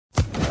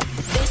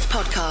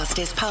podcast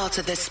is part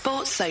of the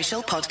Sports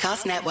Social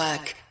Podcast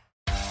Network.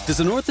 Does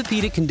an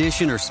orthopedic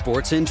condition or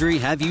sports injury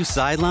have you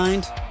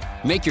sidelined?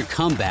 Make your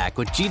comeback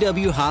with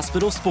GW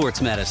Hospital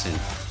Sports Medicine.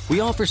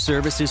 We offer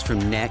services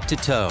from neck to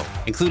toe,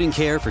 including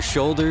care for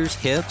shoulders,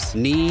 hips,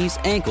 knees,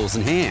 ankles,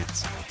 and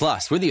hands.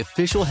 Plus, we're the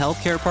official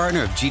healthcare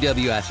partner of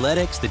GW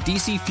Athletics, the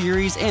DC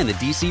Furies, and the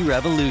DC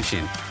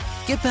Revolution.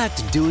 Get back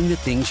to doing the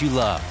things you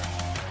love.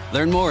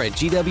 Learn more at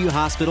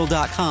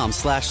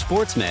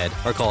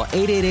gwhospital.com/sportsmed or call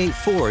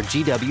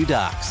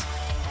 888-4GW-DOCS.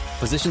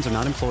 Physicians are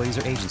not employees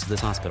or agents of this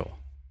hospital.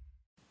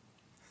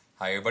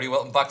 Hi everybody,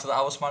 welcome back to the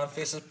Our Smiling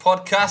Faces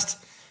podcast.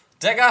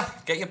 Decker,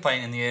 get your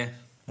pint in the air.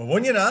 We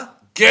won, you know.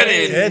 Get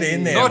in. Get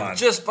in there, Not man.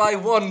 just by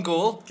one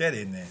goal. Get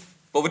in there.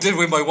 But we did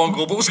win by one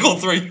goal, but we scored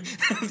 3.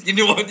 You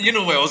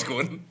know where I was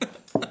going.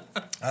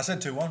 I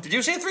said 2-1. Did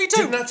you say 3-2?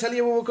 Didn't I tell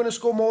you we were going to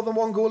score more than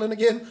one goal in a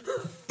game?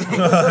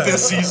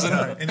 This season.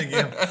 In a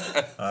game.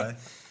 Aye.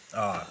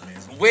 Oh,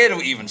 amazing. Where do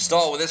we even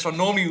start with this one?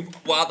 Normally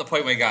we're at the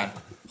point where we're going,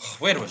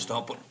 where do we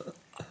start? But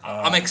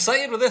I'm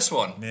excited with this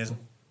one. Amazing.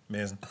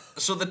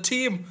 So the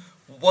team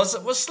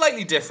was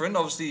slightly different,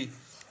 obviously.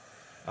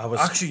 I was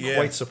Actually,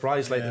 quite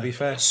surprised, to be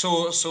fair.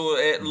 So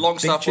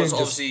Longstaff was changes.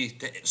 obviously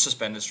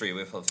suspended straight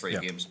away for 3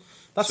 games.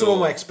 That's the one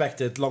we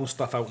expected,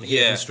 Longstaff out and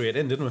hitting straight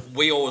in, didn't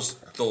we? We always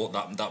thought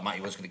that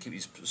Matty was going to keep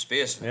his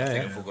space. I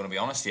think if we're going to be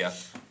honest here.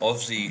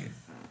 Obviously,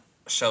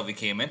 Shelby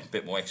came in, a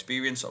bit more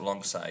experience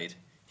alongside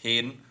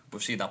Hayden.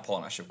 We've seen that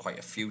partnership quite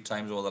a few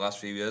times over the last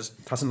few years.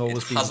 It hasn't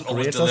always been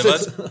great, delivered.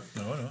 has it?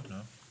 No.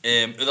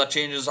 Other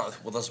changes,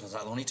 was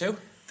that only 2?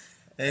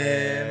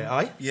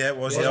 Aye. Yeah, it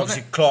was. Wasn't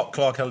Obviously, it?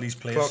 Clark held his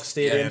place. Clark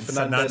stayed in,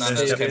 Fernandez kept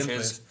stayed his in.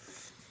 place.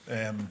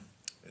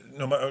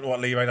 No matter what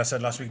Lee Wright I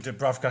said last week,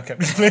 Dubravka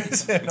kept his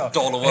place. No.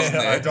 Dollar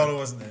wasn't there. Dollar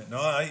wasn't there.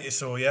 No,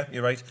 so yeah,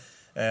 you're right.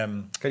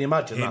 Can you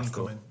imagine Hayden that?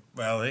 coming.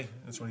 Well,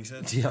 that's what he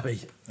said. Yeah,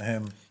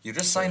 You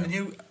just signed a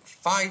new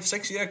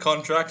 5-6 year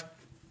contract.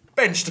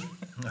 Benched.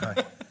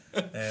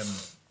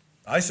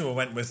 I sort of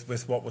went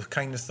with what was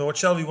kind of thought.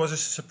 Shelby was a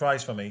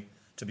surprise for me,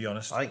 to be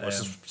honest. I think it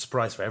was a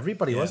surprise for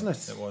everybody, wasn't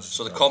it? It was.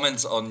 So the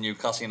comments on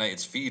Newcastle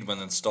United's feed when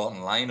the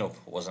starting lineup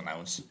was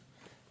announced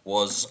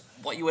was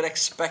what you would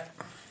expect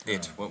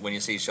when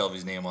you see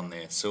Shelby's name on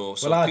there. So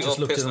I people just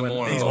looked pissing and them went,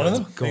 more He's and one of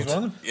more. them. He's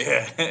one of them.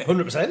 Yeah.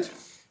 100%.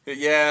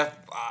 Yeah,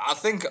 I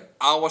think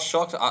I was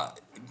shocked.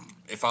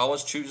 If I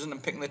was choosing and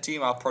picking the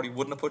team, I probably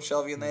wouldn't have put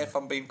Shelby in there, if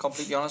I'm being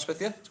completely honest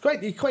with you.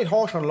 It's quite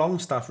harsh on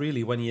Longstaff,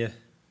 really, when you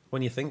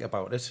think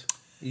about it.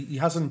 He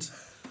hasn't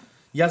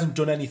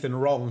done anything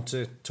wrong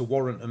to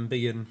warrant him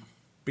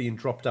being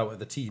dropped out of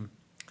the team.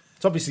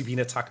 It's obviously been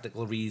a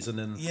tactical reason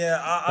and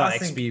I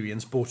think,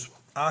 experience, but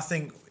I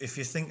think if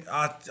you think,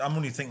 I'm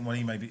only thinking what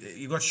he might be.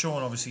 You got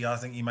Sean, obviously. I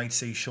think you might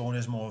see Sean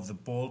as more of the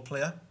ball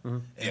player,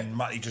 and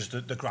Matty just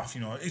the graph.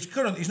 You know, he's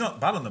good. He's not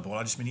bad on the ball.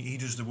 I just mean he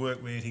does the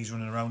work rate. He's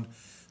running around.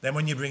 Then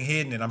when you bring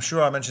Hayden in, I'm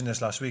sure I mentioned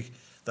this last week.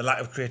 The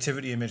lack of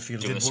creativity in midfield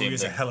did worry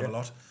us a hell of a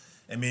lot.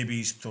 And maybe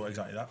he's thought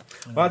exactly that.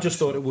 I just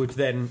thought it would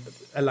then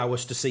allow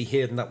us to see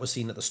Hayden that was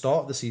seen at the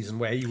start of the season,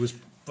 where he was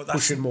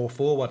pushing more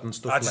forward and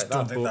stuff like that. I just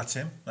don't think that's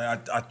him.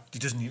 He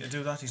doesn't need to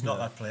do that. He's not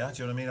that player.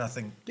 Do you know what I mean? I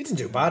think he didn't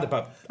do bad at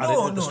the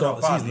start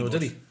of the season, though,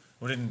 did he?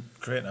 We didn't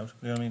create now.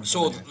 You know what I mean?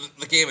 So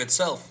the game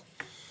itself,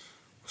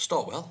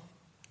 start well.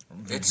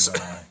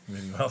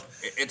 Really well.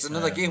 It's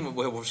another game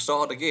where we've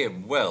started a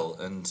game well,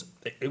 and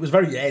it was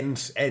very end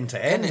to end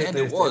at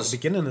the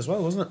beginning as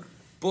well, wasn't it?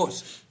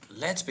 But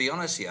let's be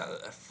honest here,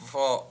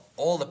 for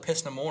all the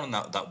pissing and moaning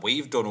that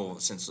we've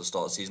done since the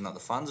start of the season, that the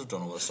fans have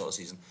done over the start of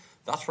the season,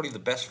 that's probably the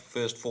best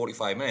first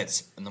 45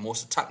 minutes and the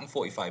most attacking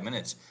 45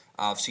 minutes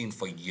I've seen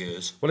for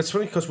years. Well, it's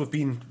funny because we've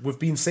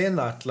been saying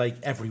that like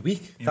every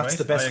week. You're that's right.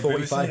 the best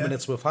 45 you,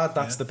 minutes we've had.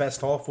 That's the best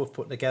half we've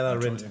put together. I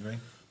totally agree.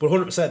 But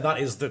 100%, that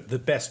is the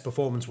best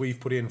performance we've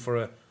put in for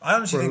a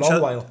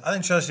long while. I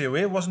think Chelsea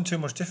away wasn't too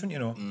much different, you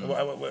know.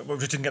 We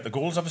just didn't get the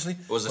goals, obviously.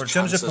 Was but in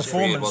terms of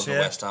performance,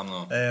 West Ham,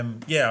 though.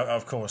 Yeah,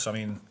 of course. I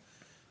mean,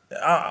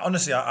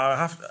 honestly,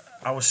 I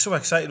was so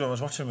excited when I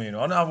was watching them, you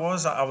know. And I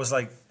was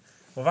like,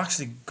 we've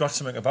actually got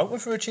something about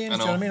it for a change. Do you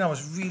know what I mean? I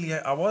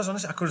was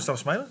honestly, I couldn't stop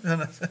smiling.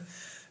 Yeah,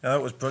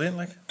 it was brilliant,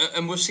 like.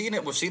 And we've seen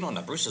it on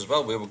the Bruce as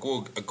well, where we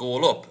go a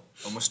goal up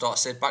and we start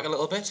to sit back a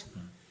little bit.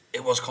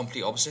 It was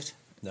complete opposite.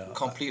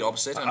 Complete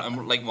opposite,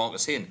 and like Mark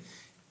was saying,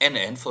 end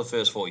to end for the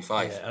first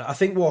 45. Yeah, I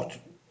think what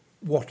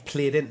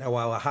played into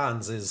our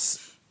hands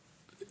is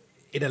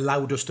it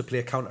allowed us to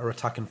play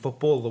counter-attacking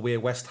football the way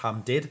West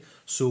Ham did.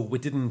 So we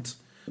didn't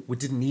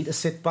need to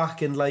sit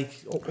back and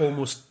like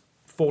almost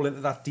fall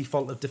into that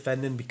default of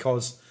defending,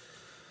 because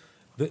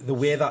the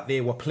way that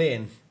they were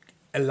playing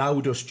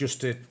allowed us just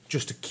to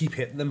keep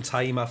hitting them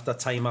time after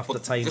time after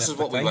time. This is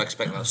what we were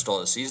expecting at the start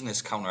of the season,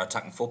 this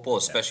counter-attacking football,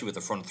 especially with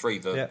the front three,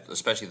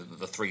 especially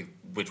the three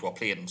which were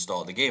playing at the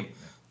start of the game.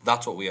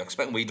 That's what we were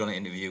expecting. We done an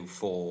interview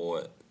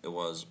for, it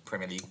was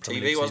Premier League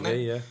TV, wasn't it?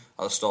 Yeah. At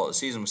the start of the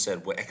season, we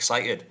said we're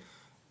excited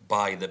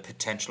by the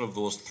potential of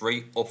those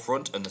three up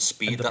front and the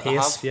speed that they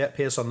have. Yeah,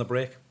 pace on the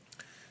break.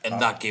 And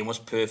that game was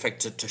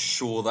perfect to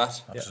show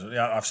that. Absolutely.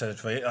 Yeah, I've said it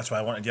for you. That's why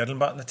I wanted Yedlin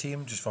back in the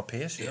team, just for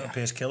pace. You know,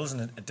 pace kills,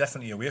 and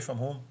definitely away from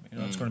home. You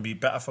know, it's going to be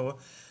better for her.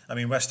 I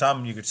mean, West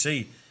Ham, you could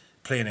see,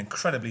 playing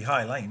incredibly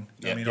high line.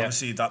 I mean,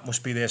 obviously, that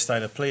must be their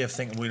style of play, of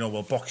thinking,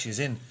 we'll box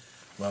you in.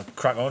 Well,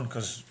 crack on,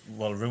 because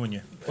we'll ruin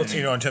you.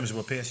 You know, in terms of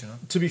our pace, you know.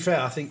 To be fair,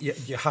 I think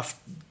you have...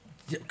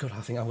 God,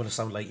 I think I'm going to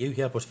sound like you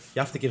here, but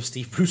you have to give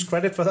Steve Bruce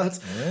credit for that,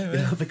 you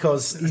know,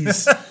 because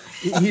he's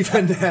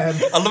even.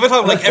 I love it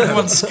how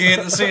everyone's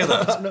scared to say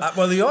that.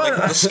 Well, they are.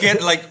 They're scared.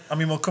 I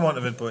mean, we'll come on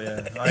to it, but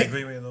yeah, I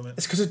agree with you though, mate.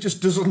 It's because it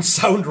just doesn't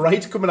sound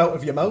right coming out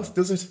of your mouth,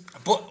 does it?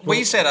 But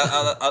we said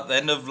at the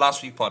end of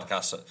last week's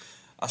podcast,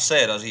 I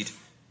said,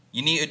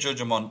 you need to judge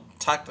them on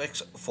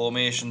tactics,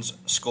 formations,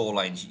 score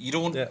lines. You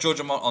don't judge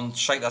them on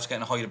shite that's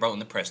getting hired about in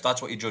the press.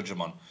 That's what you judge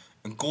them on.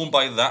 And going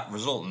by that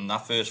result in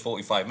that first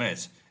 45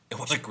 minutes. It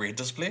was a great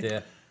display.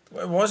 Yeah.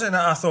 It wasn't.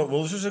 I thought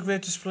Wolves was a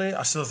great display.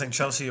 I still think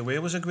Chelsea away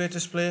was a great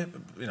display.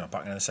 You know,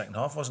 back in the second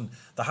half, wasn't.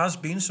 There has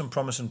been some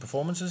promising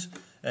performances,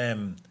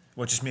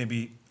 which is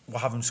maybe we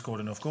haven't scored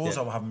enough goals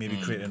or we haven't maybe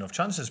created enough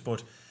chances.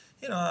 But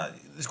you know,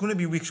 there's going to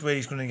be weeks where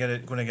he's going to get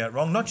it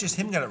wrong. Not just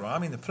him get it wrong. I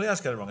mean, the players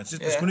get it wrong. It's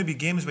just, there's going to be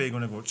games where you're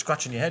going to go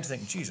scratching your head,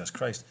 thinking, Jesus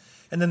Christ.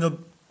 And then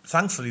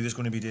thankfully, there's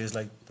going to be days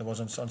like there was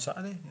on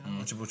Saturday, you know,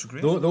 which are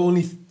great. The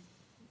only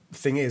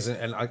thing is,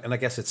 and I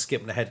guess it's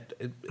skipping ahead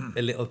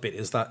a little bit,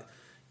 is that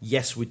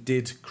yes, we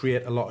did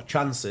create a lot of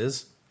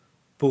chances,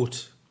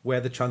 but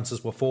where the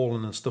chances were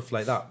falling and stuff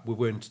like that, we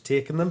weren't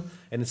taking them,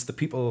 and it's the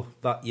people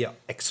that you're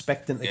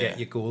expecting to get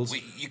your goals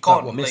you can't,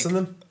 that were missing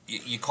them.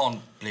 You can't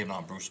blame that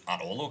on Bruce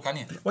at all, though, can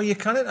you? Well, you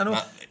can. I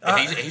know.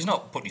 He's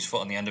not putting his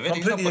foot on the end of it.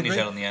 He's not putting his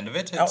head on the end of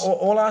it.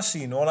 All I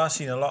seen a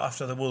lot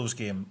after the Wolves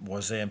game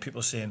was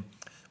people saying,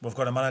 we've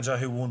got a manager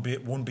who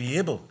won't be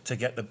able to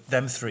get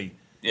them three.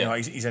 You know,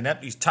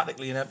 he's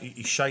tactically inept,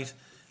 he's shite.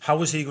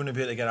 How is he going to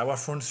be able to get our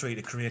front three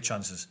to create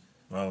chances?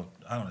 Well,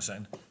 hang on a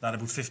second. That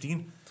about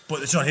 15.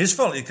 But it's not his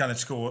fault he can't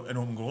score an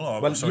open goal or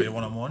a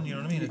one-on-one, you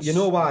know what I mean? You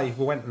know why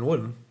we went and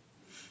won?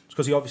 It's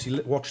because he obviously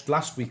watched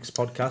last week's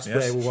podcast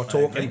where we were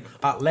talking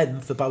at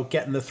length about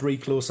getting the three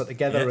closer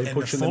together and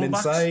pushing them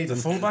inside. The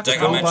fullbacks.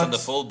 I mentioned the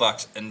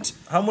fullbacks. And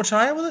how much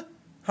higher was it?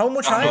 How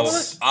much higher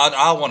was it?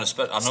 I want to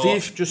spit. I know.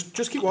 Steve,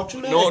 just keep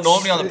watching. No,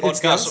 normally on the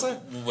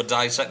podcast we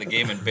dissect the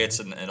game in bits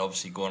and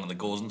obviously go on the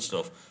goals and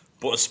stuff.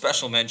 But a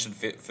special mention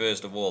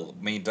first of all.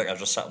 Me and Dick, I've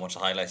just sat and watched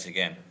the highlights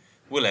again.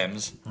 Will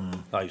Ems,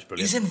 he's brilliant.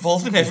 He's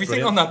involved in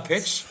everything on that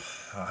pitch.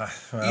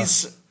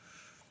 He's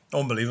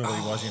unbelievable.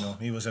 He was, you know,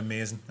 he was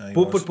amazing.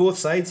 But both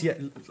sides,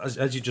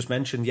 as you just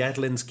mentioned,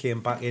 Yedlin's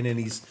came back in and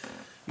he's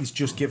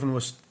just given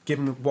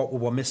what we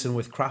were missing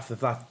with Kraft, of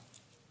that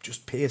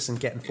just pace and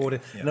getting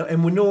forward.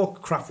 And we know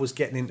Kraft was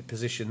getting into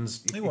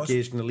positions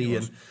occasionally,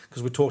 and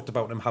because we talked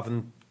about him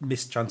having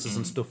missed chances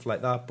and stuff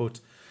like that. But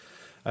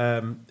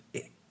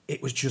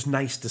it was just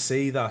nice to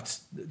see that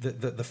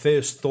the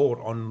first thought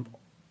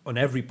on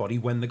everybody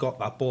when they got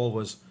that ball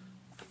was,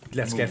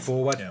 let's get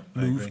forward,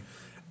 move.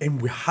 And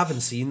we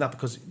haven't seen that,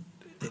 because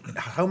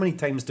how many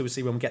times do we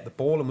see when we get the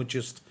ball and we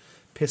just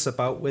piss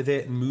about with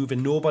it and move,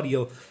 and nobody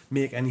will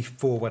make any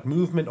forward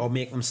movement or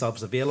make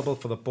themselves available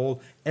for the ball?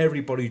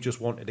 Everybody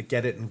just wanted to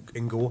get it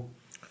and go.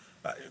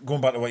 Going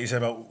back to what you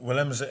said about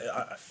Williams,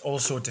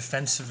 also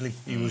defensively,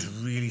 he was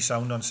really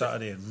sound on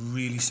Saturday,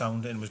 really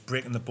sound, and was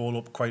breaking the ball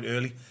up quite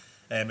early.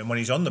 And when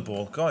he's on the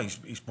ball, God,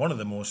 he's one of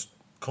the most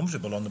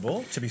comfortable on the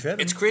ball, to be fair.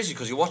 It's crazy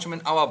because you watch him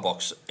in our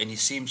box and he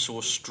seems so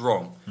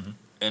strong,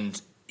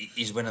 and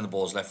he's winning the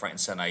balls left, right and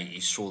centre.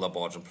 He's shoulder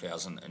barging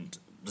players, and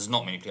there's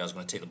not many players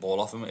going to take the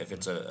ball off him if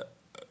it's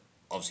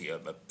obviously a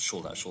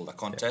shoulder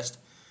contest.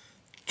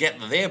 Get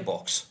to their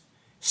box,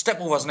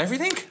 step overs and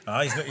everything.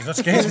 He's not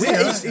scared.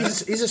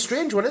 He's a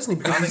strange one, isn't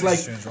he?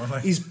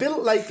 Because he's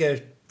built like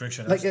a...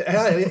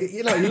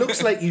 you know, he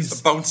looks like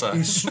he's a bouncer.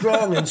 He's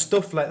strong and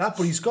stuff like that,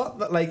 but he's got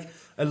that, like,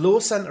 a low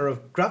centre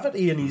of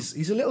gravity, and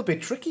he's a little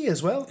bit tricky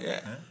as well.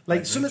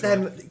 Like some of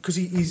them, because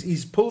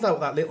he's pulled out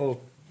that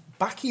little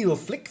back heel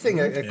flick thing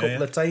a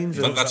couple of times.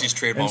 That's his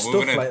trademark move,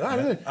 isn't it? Like that,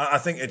 isn't it? I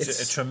think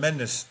it's a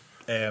tremendous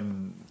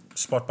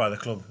spot by the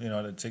club, you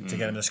know, to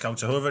get him the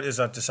scouts. So whoever it is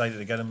that decided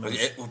to get him,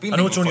 I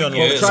know it's only on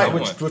loan.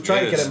 We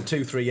tried to get him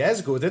 2-3 years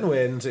ago, didn't we?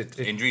 And it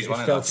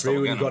fell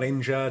through, and he got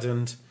injured,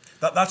 and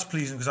that's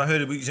pleasing, because I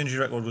heard his injury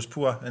record was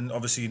poor, and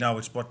obviously now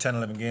it's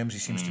 10-11 games. He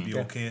seems to be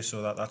okay,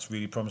 so that's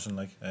really promising.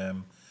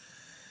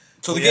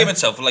 So the game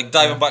itself, like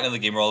diving back into the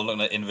game, rather than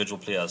looking at individual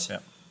players.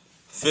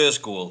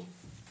 First goal.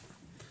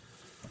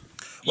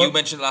 You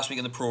mentioned last week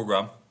in the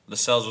programme,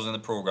 Lascelles was in the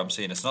programme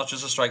saying it's not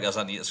just the strikers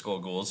that need to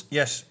score goals.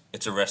 Yes.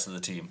 It's the rest of the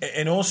team.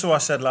 And also I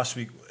said last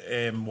week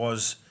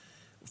was,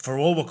 for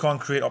all we can't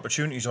create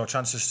opportunities or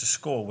chances to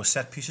score, with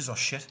set pieces or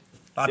shit.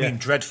 I mean,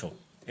 dreadful.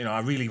 You know,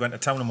 I really went to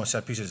town on my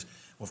set pieces.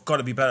 We've got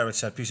to be better at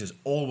set pieces.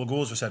 All the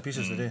goals were set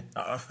pieces today.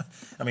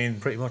 I mean,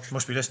 pretty much.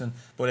 Must be listening.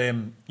 But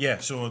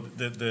so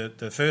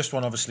the first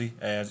one, obviously,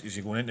 as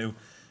you're going into,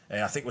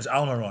 I think it was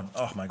Almiron.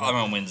 Oh my God.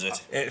 Almiron wins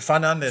it.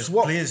 Fernandez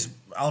plays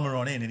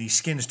Almiron in, and he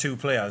skins two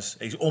players.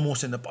 He's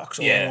almost in the box,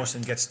 almost,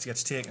 and gets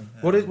taken.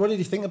 What did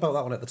you think about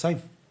that one at the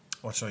time?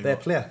 their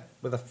player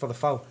for the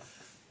foul.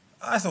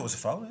 I thought it was a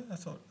foul. Yeah.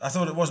 I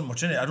thought it wasn't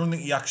much in it. I don't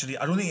think he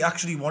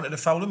actually wanted to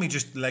foul him. He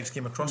just legs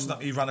came across him.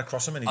 He ran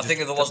across him, and I think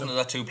if there wasn't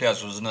another two players,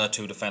 there was another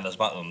two defenders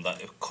battling him, that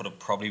it could have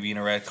probably been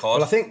a red card.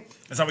 Well, I think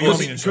is that what you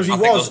mean? Because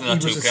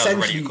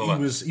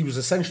he was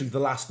essentially the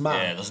last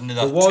man. Yeah,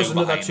 there was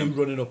another two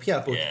running up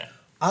here, but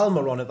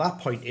Almiron at that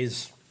point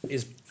is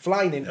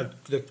flying into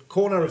the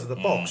corner of the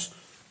box,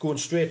 going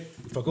straight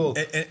for goal.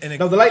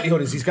 Now the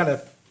likelihood is he's going to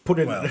put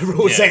it in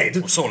Rose's head.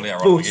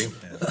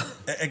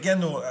 Again,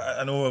 though,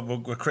 I know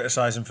we're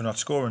criticising for not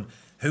scoring.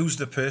 Who's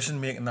the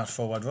person making that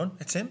forward run?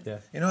 It's him. Yeah.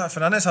 You know,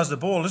 Fernandes has the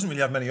ball, doesn't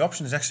really have many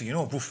options. Next thing you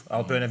know, poof,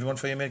 I'll burn everyone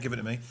for you, mate. Give it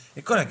to me.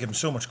 You've got to give him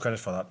so much credit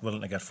for that,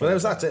 willing to get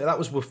forward. Well, that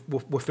was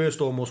our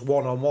first almost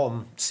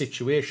one-on-one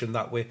situation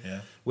that we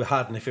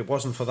had, and if it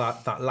wasn't for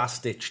that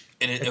last-ditch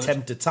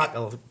attempted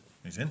tackle,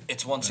 he's in.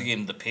 It's once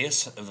again the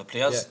pace of the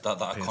players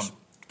that are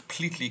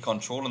completely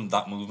controlling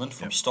that movement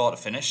from start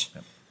to finish,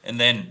 and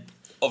then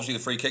obviously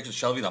the free kicks with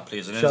Shelby that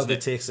plays it in. Shelby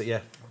takes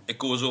it, It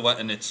goes over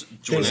and it's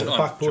Joe Linton.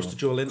 Back post to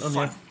Joe Linton.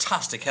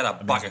 Fantastic header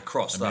back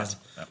across that.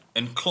 Yeah.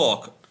 And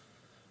Clark,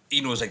 he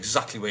knows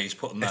exactly where he's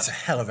putting that. It's a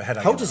hell of a header.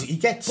 How does he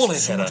get so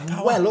much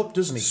power? Well up,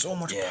 doesn't he? So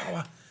much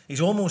power.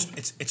 He's almost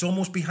it's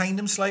almost behind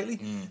him slightly,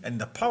 and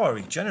the power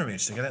he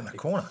generates to get it in the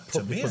corner. It's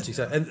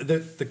amazing. And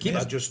the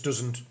keeper just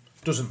doesn't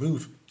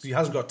move. He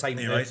hasn't got time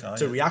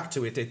to react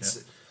to it.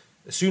 It's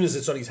as soon as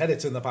it's on his head,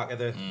 it's in the back of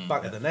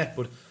the net.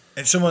 But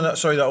and someone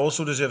that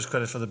also deserves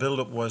credit for the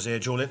build-up was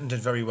Joe Linton.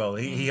 Did very well.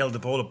 He held the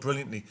ball up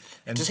brilliantly.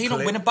 And does he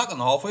not win it back on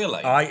the halfway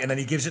line? Aye, and then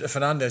he gives it to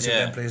Fernandes, and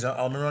then plays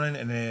Almiron in.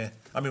 And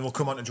I mean, we'll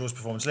come on to Joe's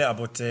performance later,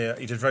 but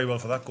he did very well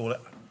for that goal.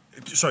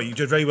 Sorry, he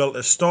did very well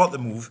to start the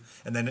move,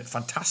 and then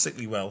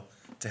fantastically well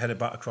to head it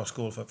back across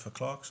goal for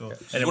Clark. So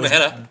and it was a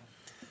header.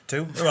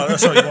 Two. Well,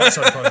 sorry.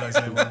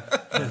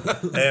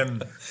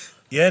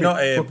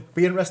 It'll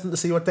be interesting to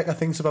see what Decker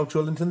thinks about Joe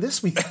Linton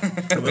this week.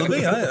 It will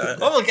be,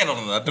 we'll get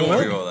on that. Don't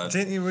worry about that.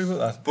 Didn't you agree with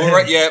that? But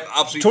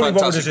absolutely totally fantastic.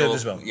 What we deserved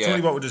as well. Yeah.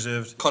 Totally what we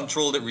deserved.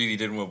 Controlled it really,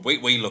 didn't we?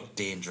 We looked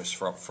dangerous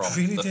from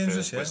really the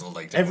dangerous, first whistle.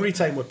 Every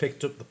time we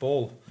picked up the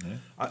ball.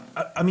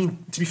 I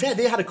mean, to be fair,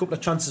 they had a couple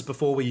of chances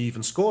before we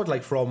even scored,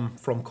 like from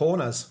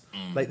corners.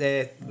 Like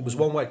there was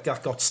one where it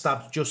got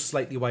stabbed just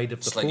slightly wide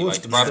of the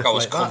post. Bravka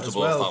was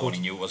comfortable with that when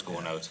he knew it was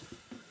going out.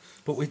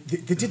 But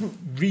they didn't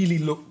really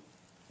look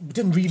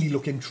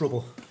in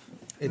trouble.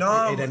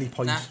 At any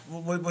point,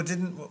 we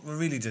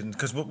really didn't,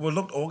 because we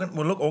look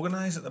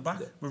organised at the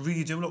back. We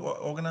really do look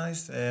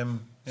organised.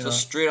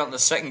 Straight on the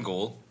second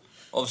goal,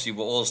 obviously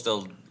we're all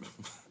still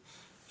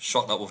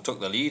shocked that we've took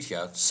the lead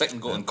here.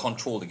 Second goal and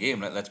control the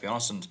game. Let's be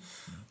honest. And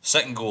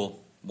second goal,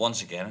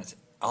 once again, it's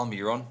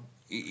Almiron.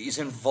 He's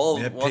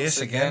involved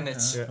once again.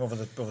 It's over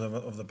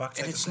the back.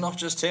 And it's not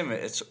just him.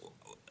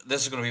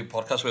 This is going to be a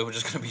podcast where we're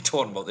just going to be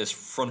talking about this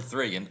front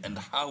three and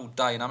how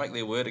dynamic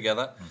they were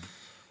together.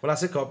 Well,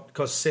 that's it,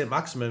 because St.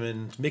 Maximin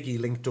and Miggy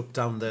linked up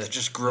down the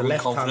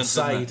left-hand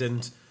side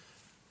and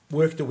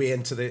worked their way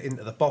into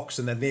the box,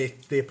 and then they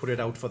put it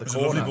out for the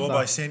corner. It was a lovely ball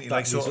by St. He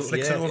sort of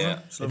flicks it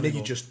over. And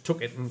Miggy just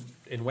took it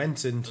and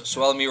went. And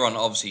so Almiron,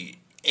 obviously,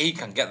 he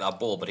can get that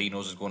ball, but he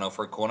knows it's going out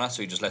for a corner,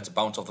 so he just lets it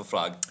bounce off the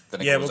flag.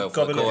 Then it goes out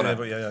for the corner. I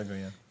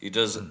agree. He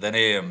does.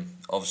 Then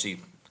obviously,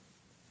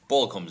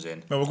 ball comes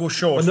in. Well, we'll go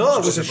short. No,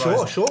 it was a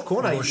short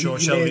corner. We'll go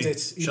short. He made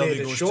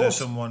it goes short to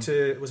someone.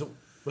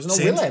 Was it not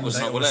Williams? Was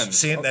it not Williams?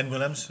 Saint then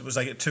Williams. It was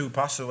like a two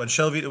pass. So when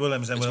Shelby to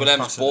Williams, then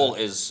Williams' ball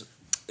is.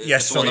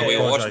 Yes, the one that we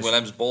watched.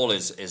 Williams' ball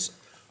is.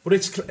 But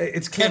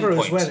it's clever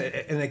as well.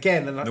 And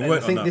again, and I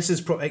think this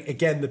is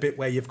again the bit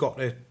where you've got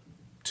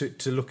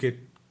to look at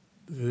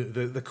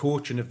the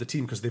coaching of the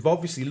team, because they've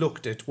obviously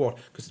looked at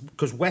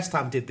because West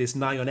Ham did this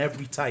nigh on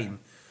every time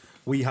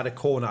we had a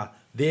corner.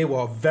 They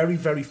were very,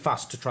 very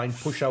fast to try and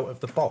push out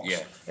of the box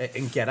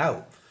and get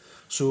out.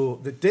 So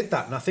they did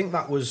that, and I think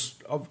that was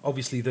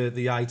obviously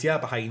the idea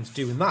behind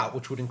doing that,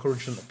 which would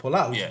encourage them to pull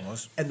out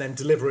and then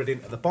deliver it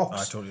into the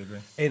box. I totally agree.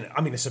 And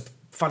I mean, it's a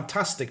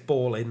fantastic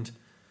ball, and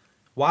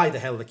why the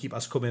hell the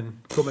keeper's coming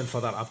for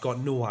that, I've got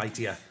no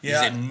idea.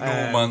 Yeah. He's in no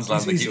man's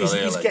land.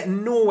 He's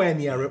getting nowhere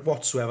near it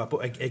whatsoever.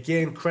 But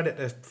again, credit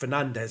to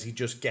Fernandes, he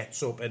just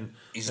gets up and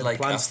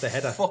plants the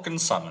header. Fucking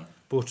salmon.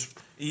 But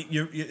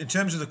you, in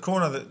terms of the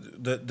corner,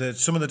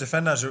 some of the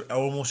defenders are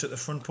almost at the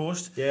front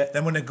post. Yeah.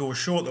 Then when they go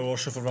short, they're all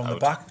shuffled around the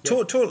back.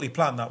 Yeah. Totally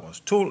planned. That was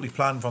totally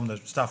planned from the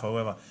staff.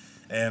 However,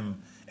 and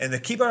the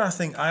keeper,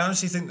 I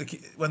honestly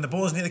think when the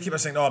ball's near the keeper,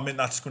 saying, "Oh, I mean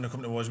that's going to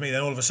come towards me,"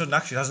 then all of a sudden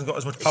actually hasn't got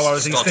as much power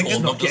as he's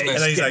thinking, and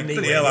then he's like,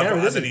 "Bloody hell!"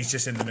 And then he's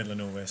just in the middle of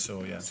nowhere.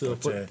 So yeah.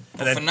 But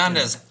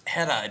Fernandes'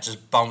 header, it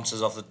just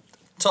bounces off the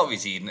top of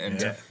his head,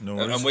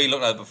 and we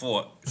looked at it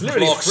before.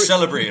 Clark's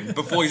celebrating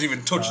before he's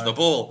even touched the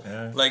ball.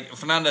 Yeah. Like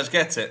Fernandes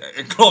gets it,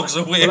 and Clark's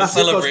away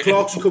celebrating.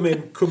 Clark's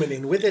coming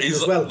in with it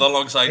as well.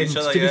 Alongside each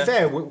other. To be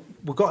fair,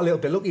 we got a little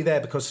bit lucky there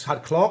because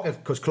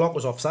Clark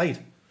was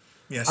offside.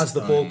 Yes, as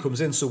the ball comes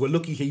in, so we're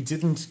lucky he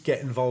didn't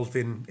get involved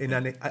in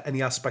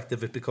any aspect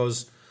of it,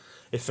 because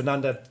if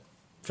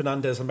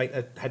Fernandes might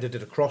have headed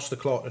it across the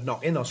Clark to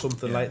knock in or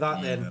something like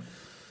that, then.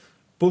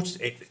 But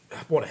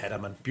what a header,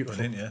 man. Beautiful.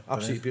 Brilliant, yeah.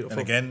 Absolutely beautiful.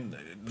 And again,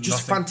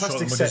 just nothing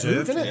fantastic short of set move,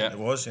 deserved. isn't it? Yeah. It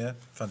was, yeah.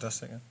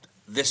 Fantastic, yeah.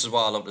 This is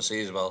what I love to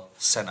see as well.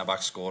 Centre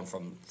back scoring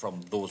from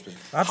those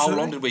positions. Absolutely.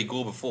 How long did we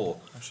go before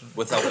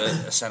without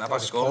a centre back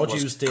scoring?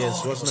 Pardews days,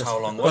 wasn't it?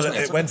 How long Well, wasn't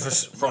it went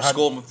from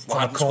scoring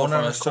from a corner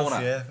and stuff,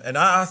 corner. yeah. And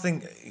I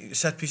think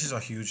set pieces are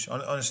huge.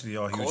 Honestly, they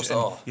are huge. course they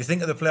And are. you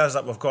think of the players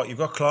that we've got. You've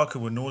got Clark, who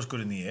we know is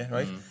good in the air,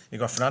 right?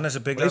 You've got Fernandez, a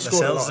big Well, lad. he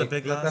scored a Lascelles, lot. a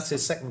big lad. That's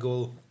his second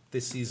goal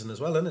this season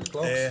as well, isn't it,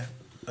 Clark's?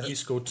 He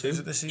scored 2. Is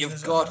it this season?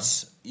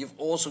 You've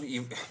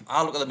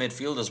I look at the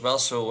midfield as well.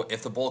 So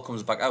if the ball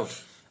comes back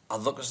out, I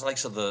look at the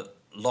likes of the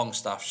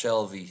Longstaff,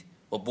 Shelvey,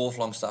 or both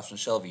Longstaffs and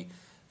Shelvey,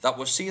 that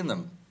we've seen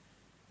them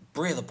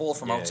bray the ball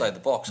from outside the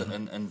box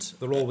and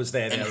They're always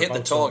there. and hit the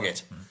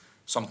target.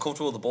 So I'm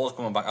comfortable with the ball's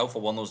coming back out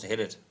for one of those to hit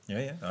it.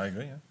 Yeah, I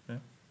agree.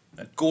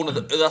 Yeah. Going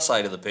to the other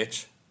side of the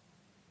pitch,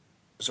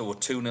 so we're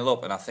 2-0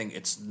 up, and I think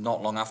it's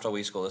not long after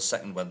we score the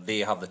second when they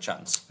have the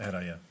chance.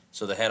 Yeah.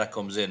 So the header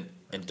comes in,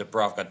 and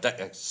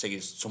Dubravka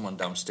sees someone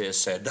downstairs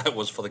said that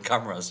was for the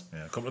cameras.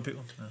 Yeah, a couple of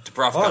people. Yeah.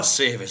 Dubravka's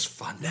save is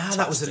fantastic. Nah,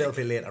 that was a little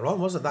bit later on,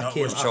 wasn't it? That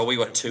came. So we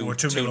were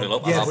 2-0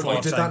 up. Yeah, halfway.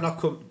 but did that not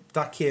come?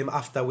 That came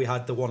after we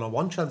had the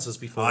one-on-one chances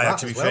before that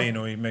To be as well.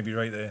 fair, he may be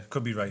right there.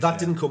 Could be right. That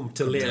didn't come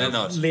till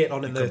late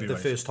on in the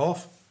first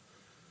half.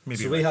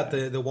 Maybe so we had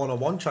the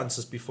one-on-one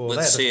chances before With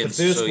there. The Saints,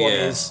 first so one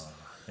yeah. is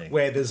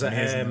where there's a.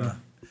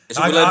 Is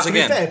it Williams to be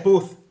again? fair,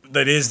 both.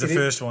 That is the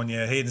first one,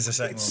 yeah. Hayden's the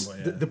second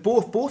one, but yeah. The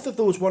both of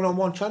those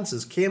one-on-one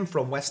chances came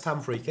from West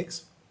Ham free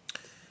kicks.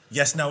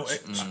 Yes, now...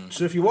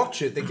 So if you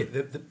watch it, they get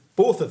the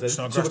both of them.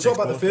 So we're talking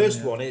about the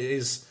first one. It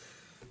is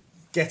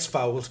gets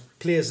fouled,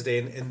 plays it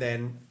in, and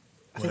then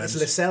I think it's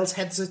Lascelles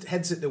heads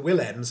it to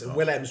Willems, and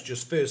Willems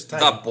just first time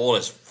That ball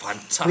is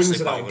fantastic.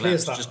 brings it by out,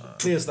 Williams.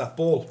 plays that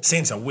ball.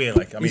 Saints are weird,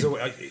 like, I mean... Is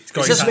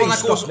this one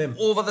that goes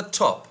over the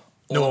top?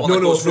 No,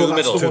 that goes through the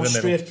that's middle. the one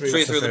straight through.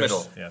 Straight through the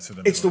middle. Yeah,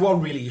 through the It's the one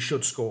really he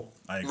should score.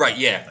 Right,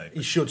 yeah.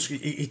 He should.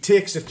 He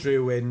takes it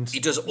through and He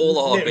does all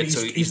the hard literally bits.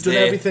 So he's done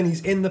there. everything.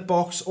 He's in the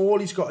box. All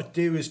he's got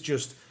to do is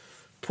just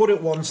put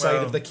it one side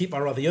of the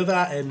keeper or the other,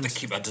 and The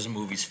keeper doesn't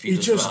move his feet he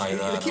just as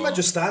well. the keeper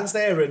just stands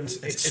there and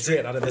it's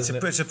straight at him. It's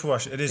a poor.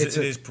 It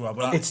is poor.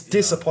 But it's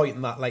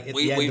disappointing that at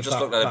the end We've of just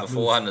that, looked at it that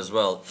beforehand as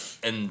well,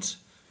 and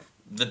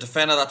the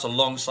defender that's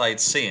alongside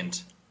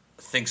Saint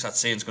thinks that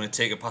Saint's going to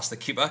take it past the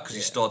keeper because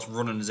he starts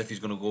running as if he's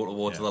going to go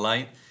towards the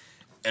line,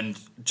 and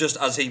just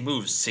as he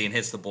moves, Saint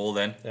hits the ball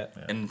then,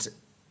 and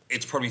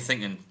it's probably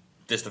thinking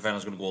this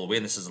defender's going to go all the way,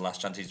 and this is the last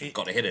chance he's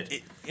got to hit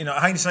it.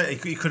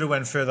 Hindsight, he could have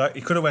went further.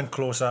 He could have went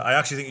closer. I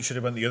actually think he should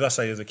have went the other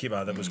side of the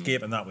keeper that was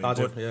gaping that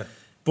way.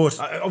 But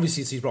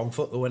obviously it's his wrong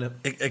foot though, isn't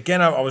it?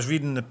 Again, I was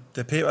reading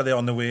the paper there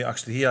on the way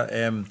actually here.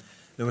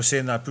 They were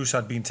saying that Bruce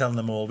had been telling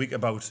them all week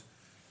about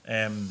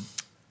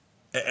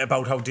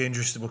how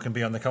dangerous they can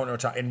be on the counter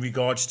attack in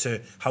regards to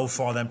how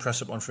far them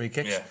press up on free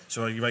kicks. Yeah.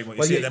 So you're right what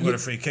you say. Them got a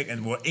free kick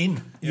and we're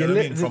in. You know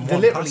what I mean? From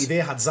Literally, pass. they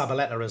had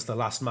Zabaleta as the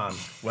last man.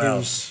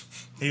 Well,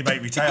 he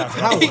might retire.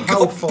 How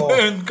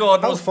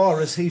far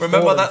has he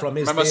fallen from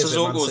his days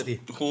at Man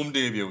City? Home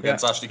debut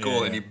against Ashley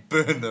Cole, and he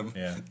burned them.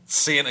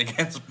 Saint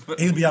against.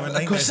 He'll be having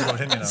nightmares about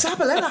him.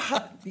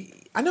 Zabaleta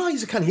I know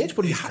he's a canny edge,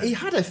 but he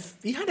had a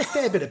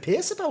fair bit of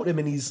pace about him,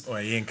 and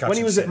when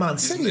he was at Man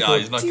City.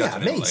 He's not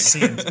catching him.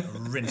 Saint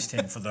rinsed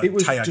him for the it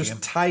was entire just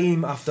game.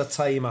 time after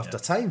time after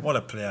time. What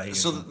a player he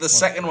is. So the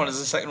second one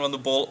is the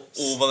ball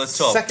over the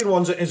top. Second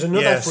one is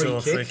another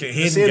free kick.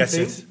 Hayden gets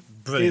it.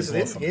 Brilliant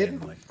ball from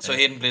Hayden. So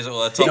Hayden plays it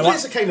over the top. He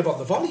plays it kind of on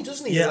the volley,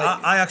 doesn't he? Yeah,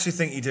 I actually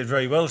think he did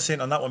very well,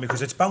 Saint, on that one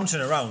because it's bouncing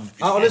around.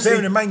 Honestly,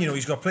 bearing in mind,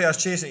 he's got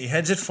players chasing it. He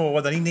heads it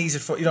forward, then he knees it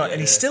for and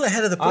he's still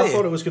ahead of the play. I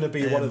thought it was going to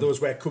be one of those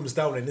where it comes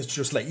down and it's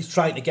just like he's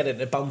trying to get it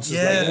and it bounces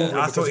over.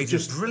 I thought he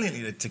did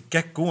brilliantly to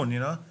get going,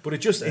 But it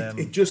just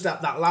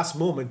at that last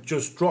moment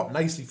just dropped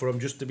nicely for him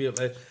just to be able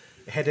to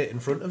head it in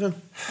front of him.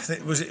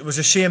 It was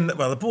a shame that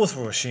they both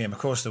were a shame. Of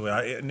course they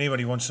were.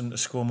 Nobody wants them to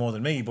score more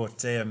than me,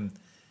 but.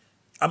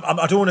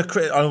 I don't want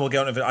to. I know we'll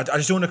get on to it. I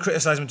just don't want to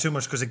criticise him too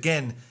much because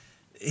again,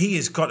 he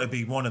has got to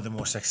be one of the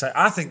most exciting.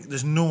 I think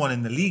there's no one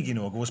in the league,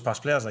 who goes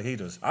past players like he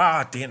does.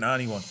 Ain't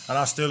anyone,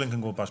 and Sterling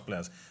can go past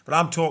players. But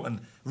I'm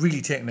talking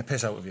really taking the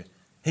piss out of you.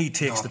 He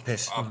takes the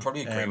piss. I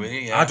probably agree with you.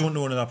 Yeah. I don't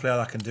know another player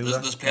that can do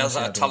that. There's players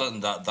that are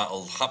talented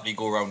that'll happily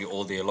go around you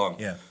all day long.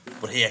 Yeah.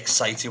 But he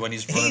excites you when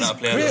he's running out of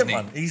players, great, doesn't he?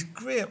 man. He's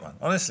great, man.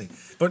 Honestly.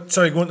 But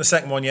sorry, going to the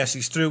second one. Yes,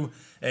 he's through.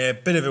 A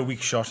bit of a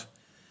weak shot.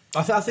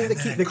 I think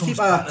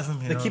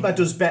the keeper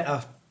does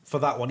better. For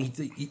that one,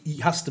 he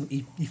has to.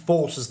 He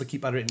forces the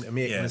keeper into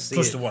making a save.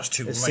 Plus there was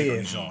two right on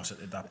his arse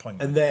at that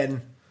point. And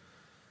then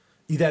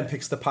he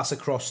picks the pass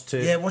across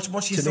to. Yeah, what's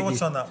your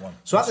thoughts on that one?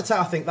 So at the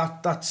time, I think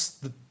that's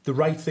the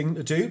right thing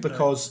to do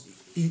because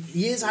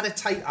he is at a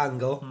tight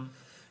angle.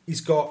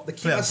 He's got the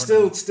keeper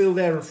still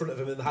there in front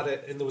of him,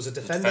 and there was a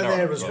defender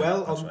there as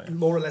well,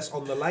 more or less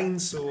on the line.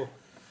 So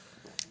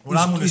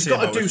he's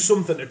got to do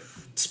something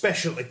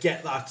special to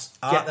get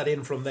that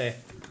in from there.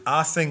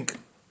 I think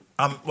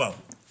I'm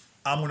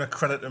going to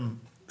credit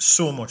him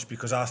so much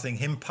because I think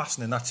him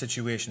passing in that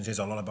situation says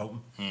a lot about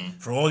him.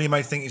 For all you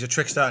might think he's a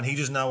trickster and he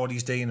doesn't know what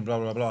he's doing and blah,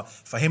 blah, blah,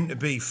 for him to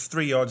be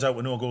 3 yards out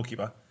with no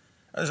goalkeeper,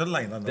 there's a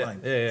line on the line.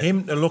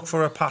 Him to look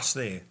for a pass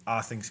there,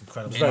 I think is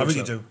incredible. I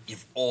really do.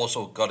 You've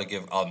also got to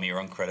give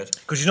Almiron credit.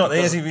 Because he's not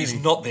there, is he really?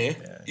 He's not there.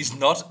 Yeah. He's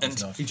not.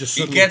 And not.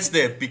 he gets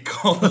there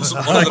because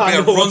one of the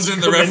players runs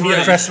in the referee.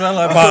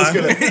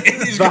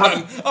 He's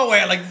going, oh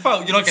wait, like,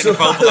 foul. You're not getting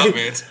fouled for that,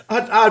 mate.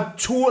 I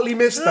totally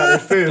missed that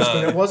at first,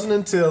 and it wasn't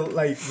until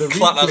like the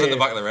replay at the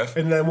back of the ref.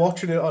 And then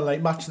watching it on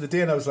like Match of the Day,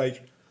 and I was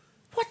like,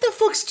 what the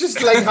fuck's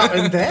just like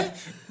happened there?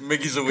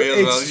 Mickey's away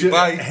as well. He's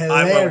by.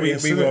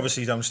 Hilarious. We were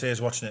obviously downstairs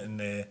watching it,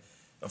 and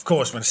of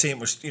course, when seeing it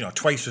was,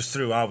 twice was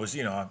through, I was,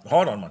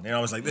 hard on man.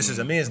 I was like, this is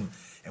amazing.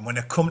 And when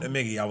it come to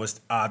Miggy,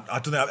 I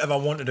don't think I've ever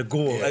wanted a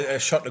goal, a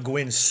shot to go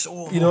in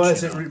so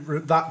much.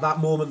 That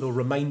moment though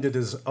reminded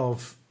us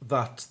of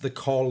the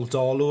Carl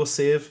Darlow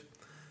save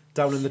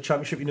down in the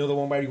Championship. The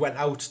one where he went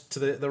out to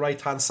the right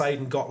hand side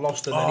and got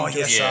lost, and then he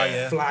just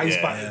flies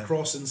back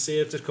across and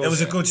saved it. It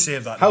was a good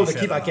save. That how the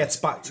keeper gets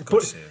back.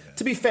 But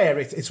to be fair,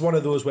 it's one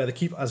of those where the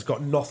keeper has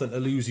got nothing to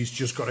lose. He's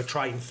just got to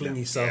try and fling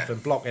himself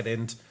and block it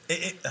in.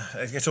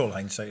 It's all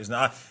hindsight, isn't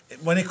it?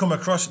 When he come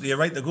across it, you're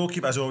right, the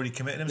goalkeeper's already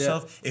committed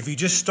himself. If he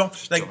just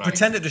stopped,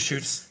 pretended to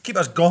shoot,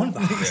 keeper's gone.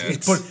 But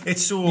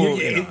it's so...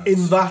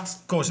 in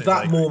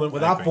that moment,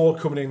 with that ball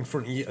coming in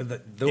front of you,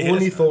 the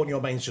only thought in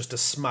your mind is just to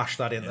smash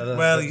that into the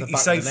back of the net. He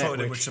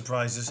side-footed it, which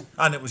surprises.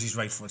 And it was his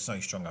right foot, it's not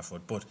his stronger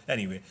foot. But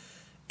anyway,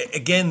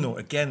 again though,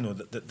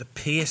 the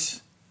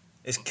pace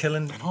is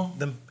killing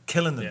them.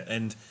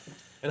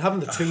 And having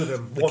the two of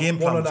them,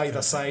 one on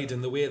either side,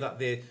 and the way that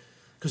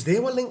because they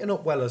were linking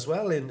up well as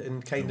well,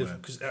 in kind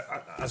of, because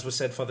as was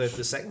said for the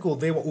second goal,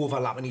 they were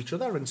overlapping each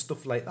other and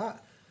stuff like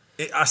that.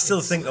 I still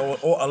think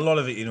that a lot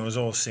of it, is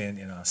all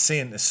saying,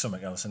 saying is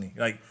something else, isn't he?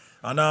 Like,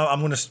 I know I'm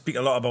going to speak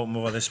a lot about him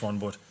over this one,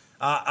 but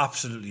I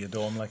absolutely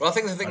adore him. Like, well, I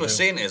think the thing we're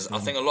saying is, I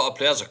think a lot of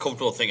players are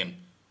comfortable thinking,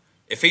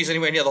 if he's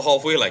anywhere near the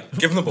halfway line,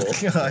 give him the ball.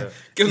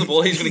 Give him the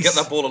ball, he's going to get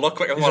that ball a lot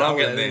quicker than what I'm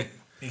getting there.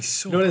 He's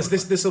so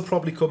this will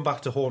probably come back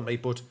to haunt me,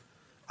 but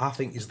I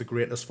think he's the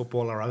greatest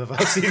footballer I've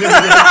ever seen.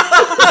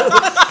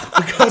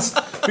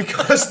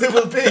 because there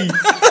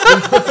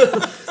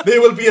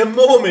will be a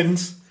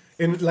moment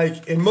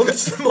in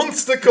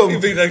months to come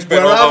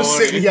where I'm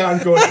sitting here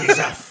and going, he's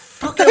a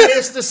fucking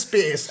waste of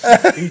space.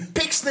 He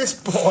picks this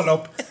ball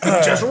up and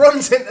he just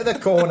runs into the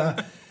corner.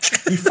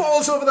 He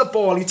falls over the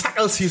ball. He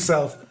tackles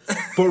himself.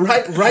 But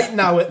right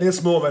now at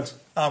this moment,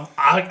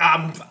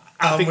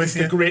 I think it's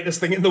the greatest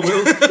thing in the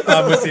world.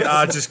 I'm with you.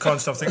 I just can't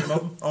stop thinking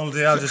about him all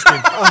day.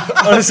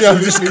 Honestly, I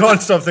just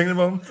can't stop thinking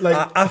about him.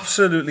 I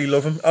absolutely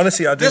love him.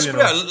 Honestly, I do.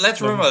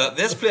 Let's remember that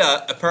this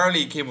player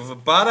apparently came with a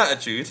bad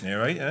attitude. Yeah,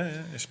 right.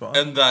 Yeah, you're spot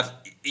on. And that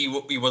he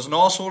was an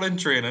arsehole in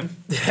training.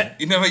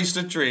 He never used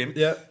to train.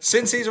 Yeah.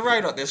 Since he's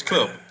arrived at this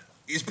club,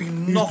 he's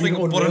been nothing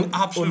but an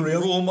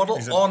absolute role model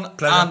on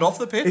and off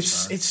the pitch.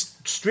 It's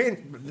strange.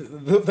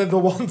 The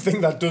one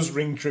thing that does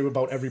ring true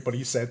about everybody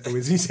you said though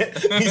is his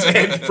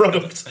end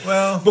product.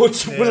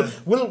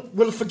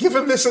 We'll forgive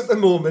him this at the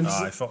moment.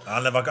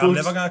 I'm never going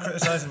to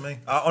criticise him.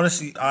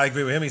 Honestly, I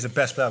agree with him. He's the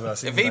best player I've ever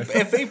seen.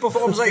 If he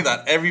performs like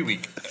that every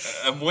week,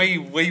 and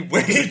we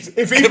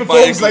if he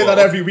performs like that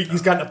every week,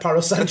 he's going to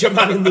Paris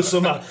Saint-Germain in the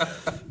summer.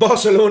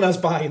 Barcelona's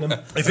buying him.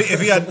 If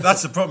he had,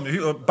 that's the problem. If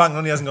he, bang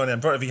on, he hasn't gone in.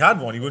 But if he had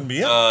one, he wouldn't be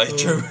here.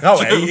 True. No,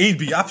 he'd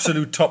be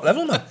absolute top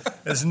level, man.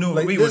 There's no,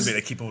 we wouldn't be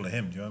able to keep hold of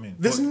him. Do you know what I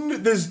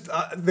mean?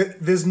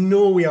 There's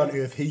no way on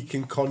earth he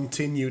can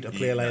continue to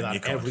play like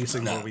that every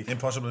single week.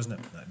 Impossible, isn't it?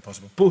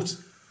 Impossible. But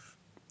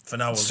for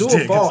now, so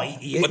far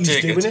he's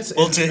doing it.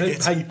 We'll take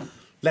it. Hey,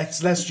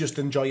 let's just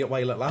enjoy it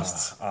while it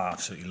lasts. I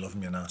absolutely love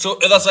him, So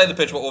at that side of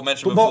the pitch, what we'll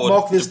mention before,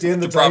 mark this day in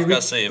the diary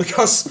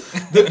because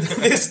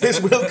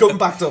this will come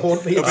back to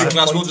haunt me. We'll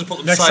just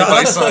put them side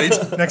by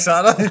side. Next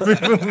Saturday.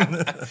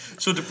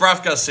 So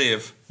Dubravka's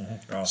save.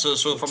 So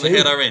from the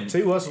header in.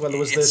 There was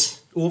the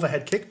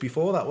overhead kick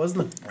before that,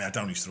 wasn't it? Yeah,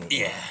 down his throat.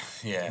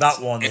 Yeah. That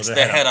one. It's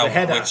the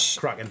header which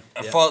cracking.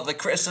 For the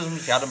criticism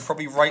he had, and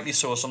probably rightly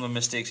so, some of the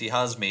mistakes he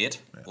has made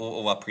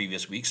over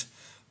previous weeks,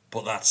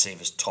 but that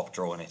save is top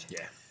draw in it.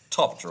 Yeah.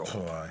 Top draw.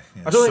 I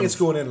don't think it's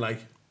going in like.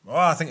 Oh,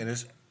 I think it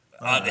is.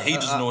 He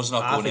doesn't know it's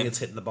not going in. I think it's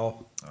hitting the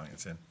ball. I think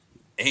it's in.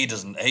 He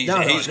doesn't. He's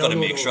got to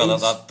make sure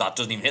that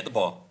doesn't even hit the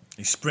ball.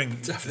 His spring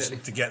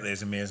to get there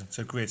is amazing. It's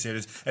a great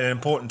series. At an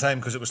important time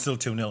because it was still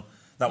 2-0.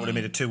 That would have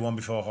made it 2-1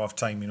 before half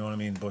time, you know what I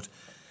mean? But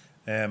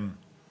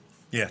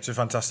it's a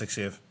fantastic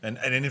save. And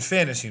in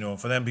fairness,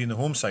 for them being the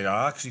home side,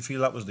 I actually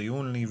feel that was the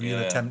only real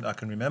attempt I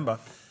can remember.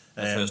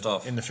 In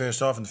the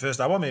first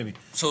hour maybe.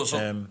 So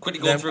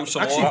quickly going through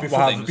some more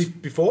things.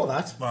 Before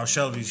that. Well,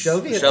 Shelby's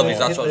that's what I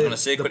was going to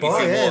say. Quickly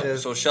through more.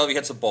 So Shelby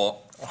hits the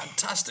ball.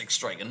 Fantastic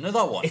strike.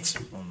 Another one. It's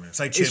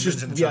like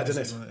Chambers in the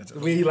outside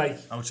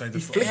the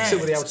foot. He flicks it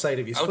with the outside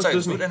of his foot,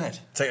 doesn't he?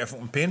 It's like a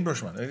fucking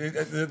paintbrush, man.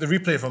 The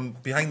replay from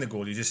behind the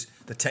goal,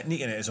 the technique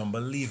in it is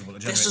unbelievable.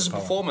 This is a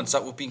performance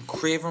that we've been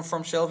craving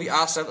from Shelby.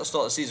 I said at the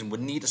start of the season we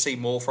need to see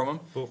more from him.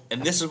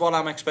 And this is what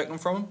I'm expecting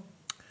from him.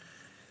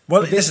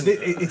 Well,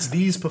 it's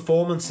these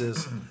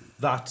performances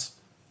that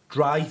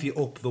drive you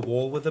up the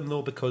wall with him,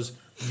 though, because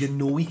you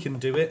know he can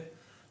do it.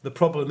 The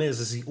problem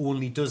is he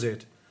only does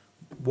it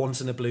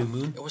once in a blue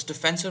moon. It was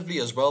defensively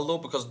as well, though,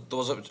 because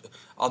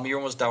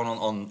Almiron was down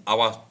on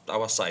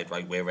our side,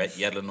 right, where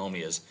Yedlin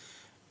normally is,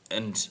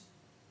 and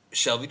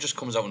Shelby just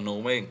comes out of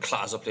nowhere and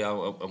clatters a player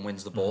out and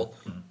wins the ball.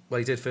 Mm-hmm. Well,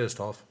 he did first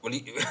half. Well,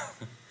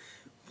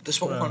 this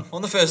one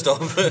won the first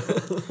half.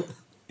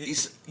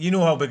 You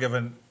know how big of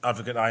an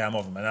advocate I am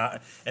of him,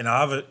 and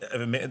I've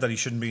admitted that he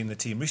shouldn't be in the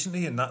team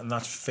recently, and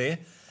that's fair.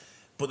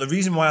 But the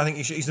reason why I think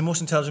he's the most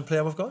intelligent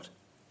player we've got,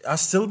 I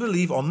still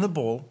believe on the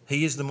ball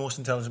he is the most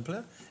intelligent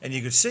player. And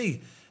you could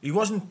see he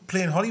wasn't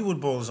playing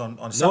Hollywood balls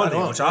on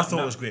Saturday, which I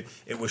thought was great.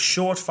 It was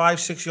short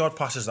 5-6 yard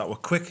passes that were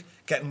quick,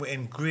 getting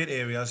in great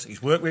areas.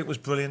 His work rate was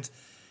brilliant.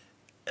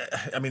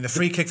 I mean, the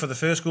free kick for the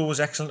first goal was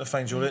excellent to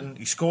find Joe Linton.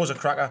 He scores a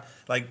cracker.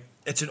 Like,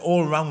 it's an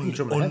all-round...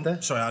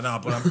 Sorry, I know,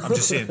 but I'm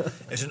just saying,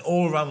 it's an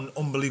all-round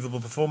unbelievable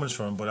performance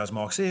for him. But as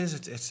Mark says,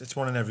 it's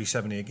one in every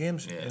 7-8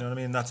 games. Yeah. You know what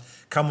I mean?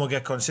 Can we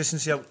get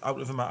consistency out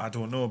of him? I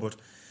don't know, but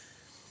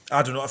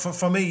I don't know.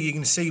 For me, you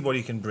can see what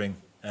he can bring.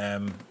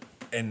 And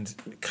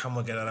can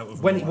we get it out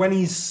of him?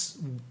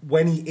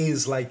 When he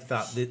is like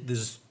that,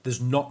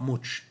 there's not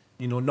much,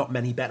 not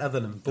many better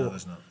than him. But no,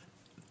 there's not.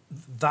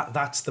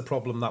 That's the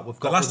problem that we've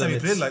got. The last time he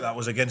played like that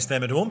was against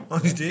them at home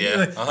on his day.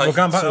 We're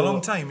going back a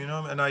long time,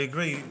 and I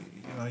agree.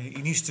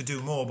 He needs to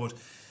do more. But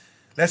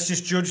let's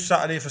just judge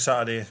Saturday for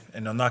Saturday.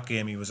 And on that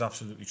game, he was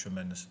absolutely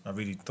tremendous. I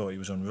really thought he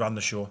was ran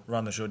the show.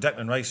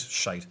 Declan Rice,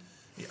 shite.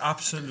 He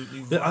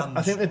absolutely ran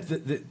the show. I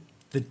think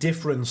the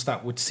difference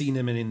that we'd seen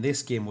him in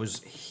this game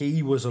was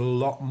he was a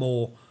lot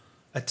more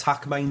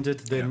attack-minded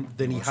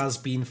than he has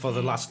been for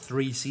the last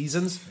 3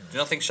 seasons. Do you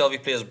not think Shelby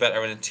plays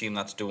better in a team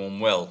that's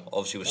doing well?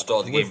 Obviously, we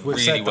started the game we've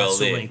really said well that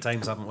so there. many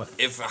times, haven't we?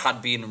 If it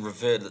had been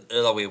reverted the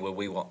other way, where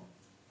we were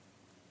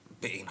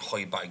beating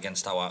high back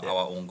against our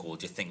own goal,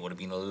 do you think it would have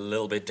been a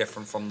little bit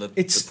different from the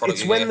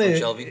product you get from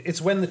Shelby?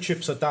 It's when the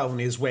chips are down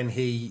is when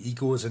he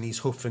goes and he's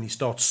huffing, he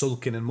starts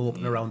sulking and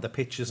moping around the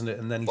pitch, isn't it?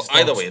 And then he starts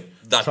either way,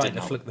 trying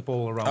to flick the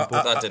ball around.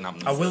 That didn't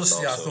happen. I will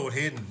say I thought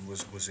Hayden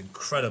was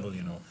incredible,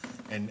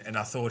 and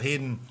I thought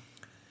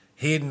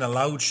Hayden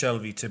allowed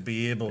Shelby to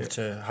be able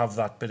to have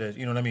that bit of,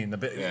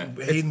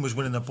 Hayden was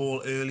winning the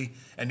ball early,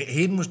 and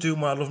Hayden was doing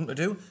what I love him to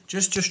do,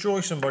 just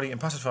destroy somebody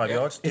and pass it 5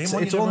 yards.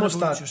 It's almost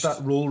that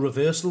role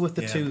reversal with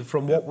the two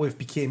from what we've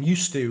became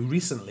used to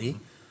recently,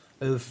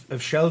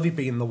 of Shelby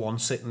being the one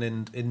sitting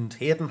and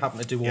Hayden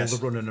having to do all the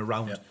running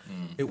around. Yeah.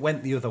 It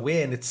went the other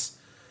way, and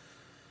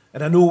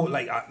I know,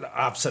 like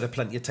I've said it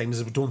plenty of times,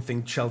 I don't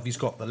think Shelby's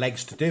got the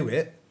legs to do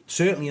it.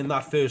 Certainly in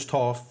that first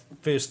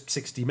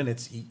 60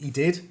 minutes, he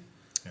did.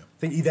 I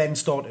think he then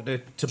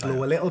started to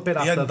blow a little bit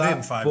after that.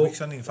 In 5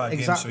 weeks, only in 5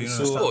 exactly, games,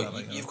 so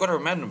you've got to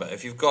remember,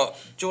 if you've got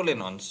Joe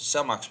Linton,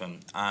 Sel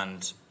Maxman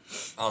and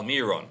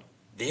Almiron,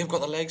 they've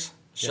got the legs.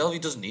 Shelby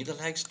doesn't need the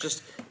legs.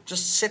 Just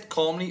sit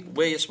calmly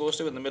where you're supposed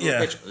to in the middle of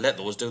the pitch. Let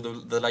those do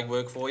the leg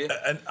work for you.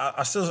 And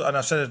I've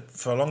said it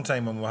for a long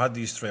time when we had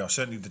these 3, or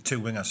certainly the 2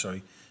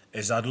 wingers,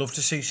 is I'd love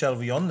to see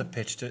Shelby on the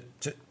pitch to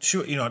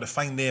show, to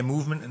find their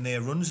movement and their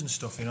runs and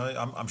stuff.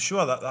 I'm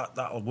sure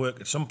that'll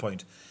work at some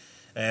point.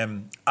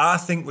 I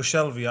think with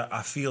Shelby,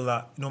 I feel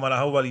that no matter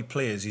how well he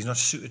plays, he's not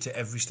suited to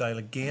every style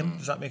of game.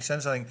 Does that make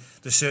sense? I think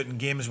there's certain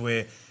games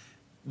where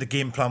the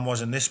game plan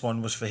was, and this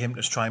one was for him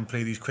to try and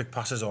play these quick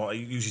passes or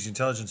use his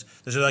intelligence.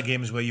 There's other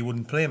games where you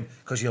wouldn't play him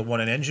because you'll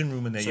want an engine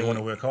room in there. You want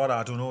to work harder.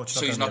 I don't know.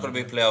 He's not going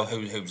to be a player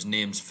whose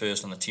name's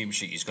first on the team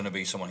sheet. He's going to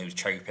be someone who's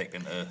cherry picked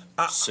into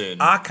certain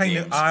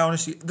games. I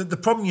honestly, the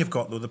problem you've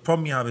got though, the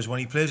problem you have is when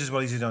he plays as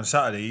well as he did on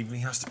Saturday, he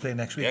has to play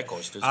next week. Yeah, of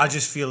course. I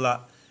just feel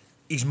that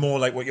he's more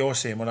like what you're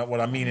saying. What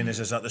I'm meaning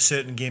is that there's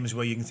certain games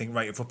where you can think,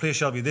 right, if we play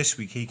Shelby this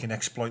week, he can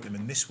exploit them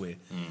in this way.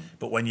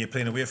 But when you're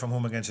playing away from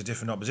home against a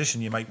different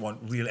opposition, you might want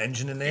real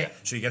engine in there,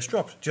 so he gets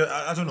dropped.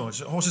 I don't know.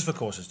 It's horses for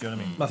courses. Do you know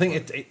what I mean? I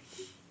think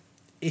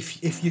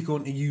if you're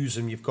going to use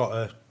him, you've got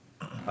to,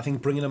 I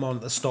think, bringing him on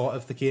at the start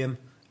of the game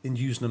and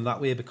using him that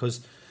way,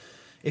 because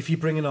if you're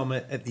bringing him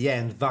at the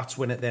end, that's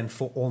when it then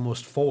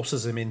almost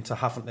forces him into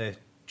having to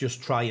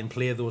just try and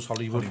play those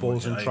Hollywood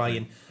balls and try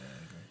and,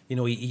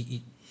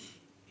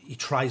 he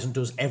tries and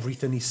does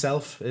everything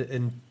himself,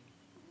 and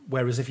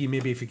whereas if you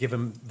give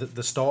him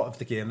the start of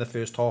the game, the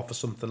first half or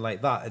something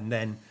like that, and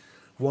then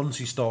once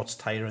he starts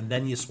tiring,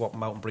 then you swap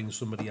him out and bring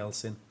somebody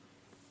else in.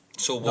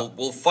 So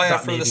we'll fire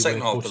through the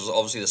second half, because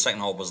obviously the second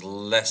half was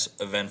less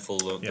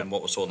eventful than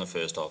what we saw in the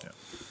first half. Yeah.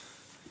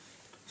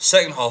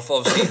 Second half,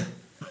 obviously,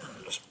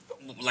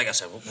 like I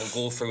said, we'll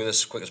go through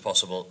this as quick as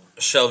possible.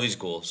 Shelby's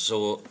goal,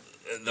 so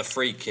the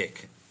free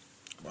kick.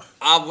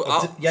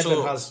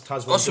 Yedlin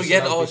has one. So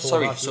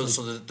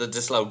the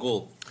disallowed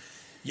goal.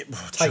 Yeah,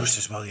 tight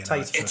as well.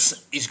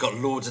 He's got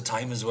loads of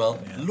time as well.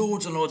 Yeah.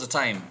 Loads and loads of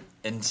time.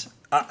 And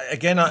he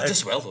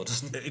does well though,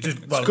 doesn't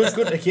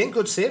he?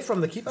 Good save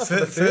from the keeper for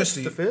the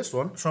first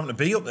one. From the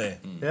B up there.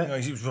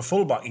 He was a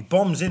full back. He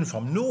bombs in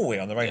from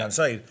nowhere on the right hand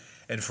side.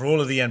 And for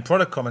all of the end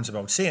product comments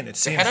about Saint, it's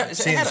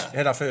Saint's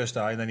header first,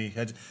 and then he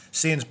had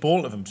Saint's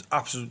ball of him's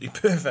absolutely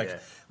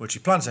perfect, which he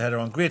plants a header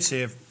on, great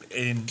save.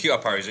 In pure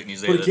parries that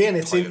he's there. But again,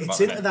 it's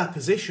into that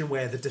position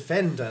where the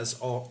defenders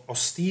are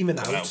steaming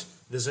out.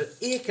 There's an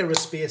acre of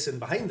space in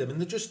behind them,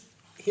 and they just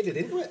hit it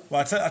into it.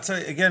 Well, I tell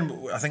you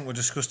again, I think we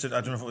discussed it.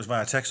 I don't know if it was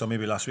via text or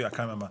maybe last week. I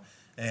can't remember.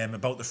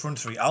 About the front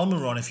three,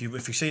 Almiron. If you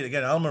see it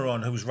again,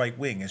 Almiron, who's right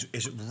wing,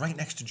 is right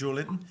next to Joe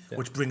Linton,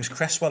 which brings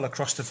Cresswell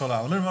across to full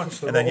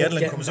Almiron, and then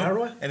Yedlin comes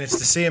up, and it's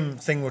the same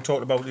thing we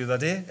talked about the other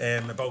day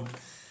about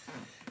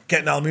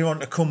getting Almiron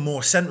to come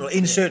more central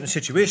in certain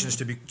situations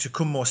to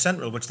come more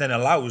central, which then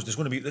allows there's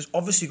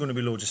obviously going to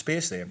be loads of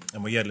space there,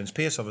 and with Yedlin's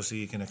pace, obviously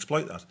you can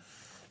exploit that.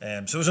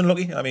 So it was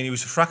unlucky. I mean, he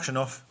was a fraction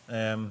off.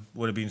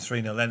 Would have been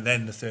 3-0.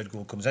 Then the third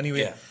goal comes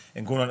anyway. Yeah.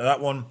 And going on to that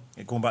one,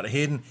 going back to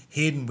Hayden.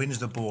 Hayden wins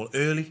the ball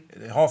early,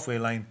 at the halfway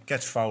line,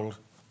 gets fouled.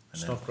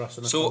 Snodgrass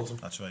and so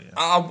that's right. Yeah.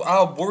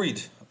 I'm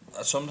worried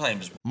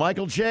sometimes.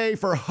 Michael J.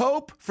 for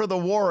Hope for the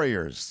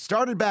Warriors.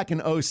 Started back in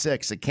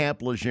 2006 at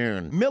Camp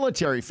Lejeune.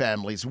 Military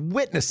families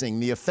witnessing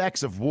the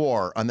effects of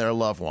war on their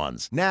loved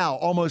ones. Now,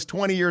 almost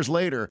 20 years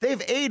later,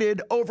 they've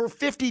aided over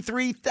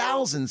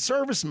 53,000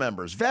 service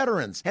members,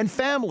 veterans, and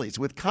families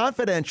with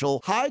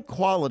confidential,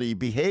 high-quality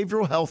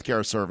behavioral health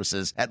care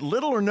services at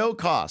little or no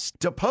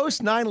cost to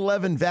post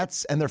 9/11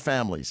 vets and their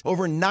families.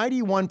 Over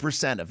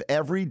 91% of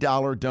every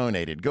dollar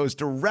donated goes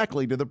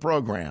directly to the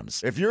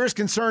programs. If you're as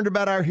concerned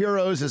about our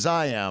heroes as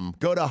I am,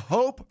 go to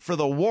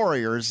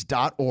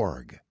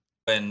hopeforthewarriors.org.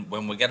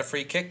 When we get a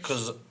free kick,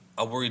 because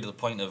I worry to the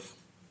point of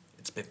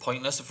it's a bit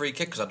pointless, a free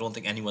kick, because I don't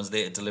think anyone's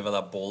there to deliver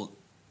that ball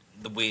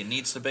the way it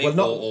needs to be,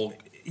 or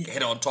hit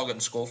it on target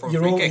and score from a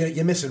free kick.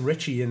 You're missing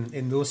Richie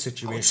in those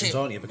situations,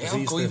 aren't you? Because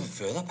I'll go even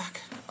further back.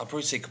 I'd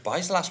probably say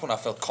Kabai's the last one I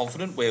felt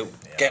confident we're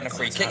getting a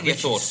free kick and you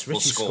thought we'll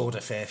score. Scored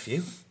a fair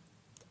few.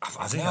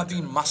 I've never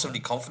been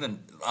massively confident.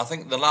 I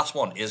think the last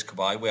one is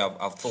Kabai, where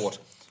I've thought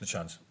the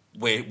chance.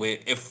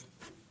 If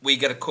we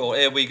get a call,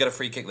 we get a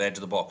free kick there to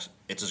the box,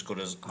 it's as good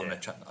as having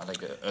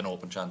an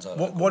open chance.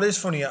 What is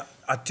funny,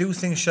 I do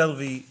think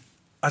Shelvey,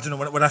 I don't know,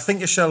 when I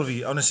think of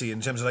Shelvey, honestly,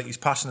 in terms of like his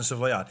passing and stuff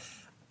like that,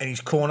 and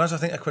his corners, I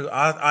think if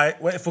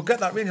we get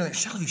that range, I think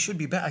Shelvey should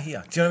be better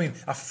here. Do you know what I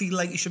mean? I feel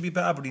like he should be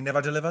better, but he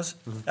never delivers,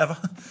 ever.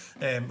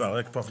 Well,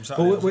 like apart from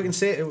Saturday. But we can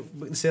say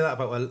that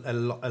about a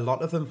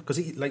lot of them, because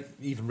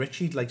even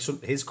Richie,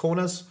 his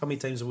corners, how many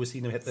times have we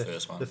seen him hit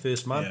the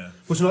first man? Yeah.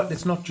 But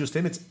it's not just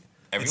him, it's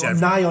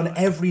nigh on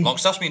every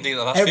Longstaff's been doing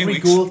the last few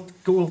weeks.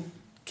 goal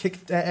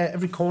kicked,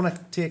 every corner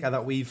taker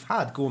that we've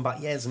had going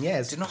back years and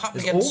years. Did not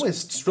happen against always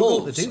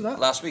struggled to do that.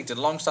 Last week, did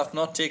Longstaff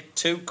not take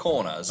 2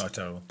 corners?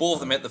 Both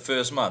of them hit the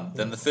first man.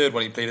 Then the third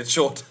one he played it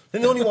short.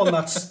 Then the only one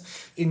that's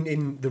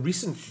in the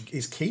recent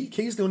is Key.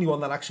 Key's the only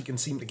one that actually can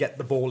seem to get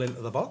the ball into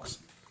the box.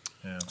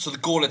 Yeah. So the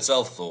goal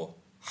itself, though,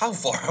 how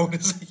far out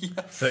is he?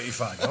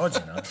 35 yards,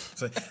 you know.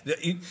 So,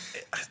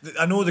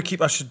 I know the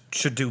keeper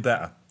should do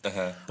better.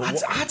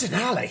 But I don't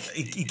know, like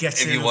he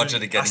gets. If you watch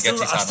it again, he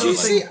gets his hand. Do you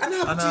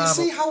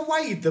see how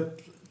wide the?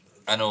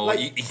 I know.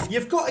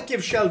 You've got to give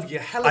Shelvey a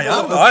hell of a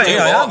lot.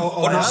 I am.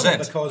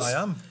 100%. I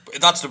am.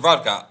 That's the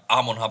broadcast.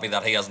 I'm unhappy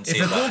that he hasn't seen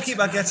that. If the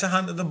goalkeeper gets a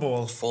hand to the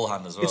ball, full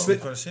hand as well. The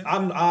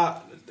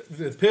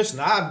person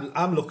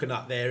I'm looking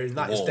at there is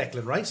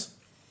Declan Rice.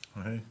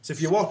 Mm-hmm. So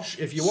if you watch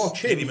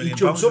him, he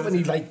jumps up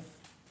and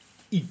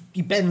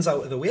he bends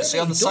out of the way. Is he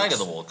on the side of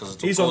the wall? Because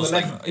he's on the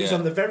left. He's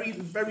on the very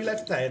very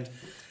left hand.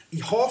 He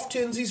half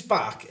turns his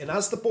back, and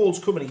as the ball's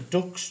coming, he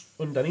ducks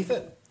underneath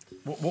it.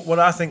 What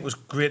I think was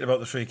great about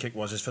the free kick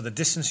is for the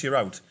distance you're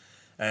out.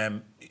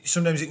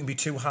 Sometimes it can be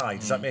too high.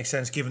 Does that make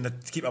sense? Given the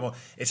keeper,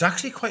 it's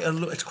actually quite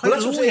low. It's quite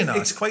low.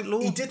 It's quite low.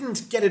 He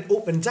didn't get it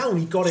up and down.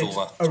 He got it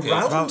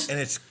around, and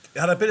it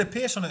had a bit of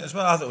pace on it as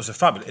well. I thought it was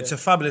it's a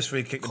fabulous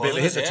free kick to be able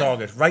to hit the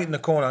target right in the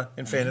corner.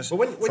 In fairness, but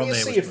when you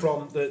see it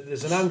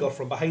there's an angle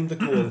from behind the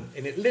goal,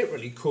 and it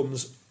literally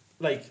comes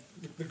like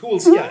the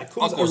goal's it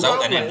comes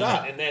around like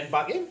that, and then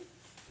back in.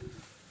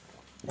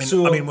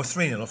 So, I mean, we're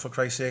 3-0 for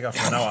Christ's sake after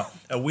an hour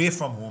away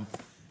from home.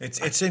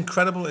 It's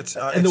incredible. And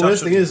the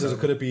worst thing is it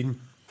could have been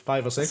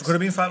 5 or 6. It could have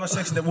been 5 or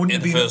 6, and it wouldn't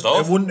have been.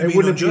 It wouldn't have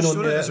been unjust,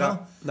 would it, as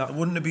well? No. It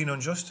wouldn't have been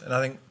unjust, and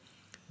I think.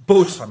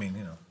 But I mean,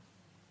 you know.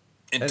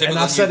 And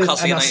I said it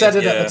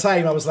at the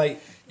time. I was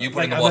like, you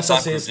put in the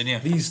WhatsApp group,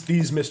 didn't you?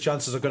 These missed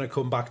chances are going to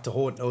come back to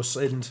haunt us,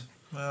 and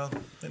well,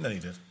 then he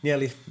did.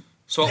 Nearly.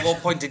 So at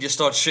what point did you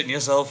start shitting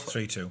yourself?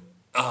 3-2.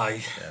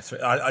 Aye.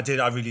 Yeah, I did.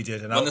 I really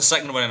did. And when the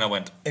second went in, I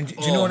went. And do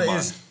you know what it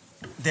is?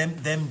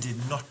 Them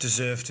did not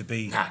deserve to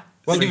be. Nah.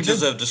 Well, they didn't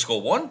deserve to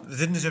score one. They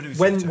didn't deserve to be.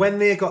 When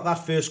they got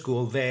that first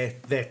goal,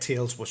 their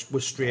tails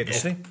were straight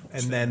up,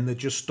 and then they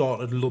just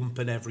started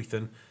lumping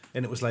everything,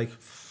 and it was like.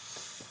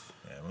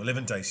 We're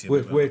living dicey.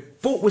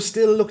 But we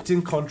still looked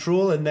in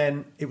control, and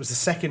then it was the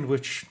second,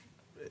 which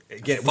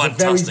again it was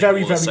a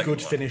very, very, very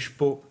good finish.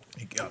 But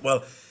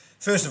well,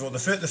 first of all, the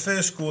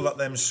first goal that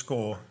them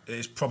score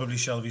is probably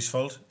Shelvey's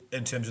fault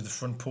in terms of the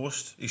front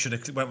post. He should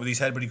have went with his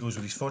head, but he goes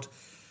with his foot.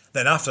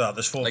 Then after that,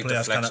 there's 4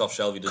 players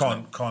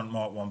can't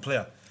mark one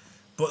player.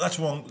 But that's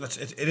one.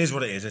 It is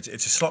what it is.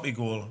 It's a sloppy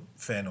goal.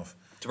 Fair enough.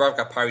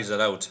 Dubravka parries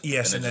it out.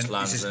 Yes, and it and just then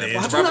lands. it's just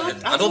there.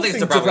 there. I don't think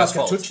it's Dubravka's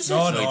fault. touches it.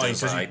 No, he he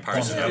does. He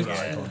parries it out.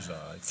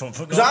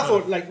 Because I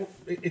thought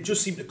it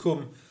just seemed to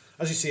come,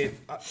 as you say.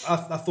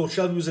 I thought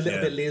Shelby was a little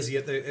bit lazy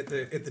at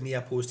the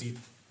near post.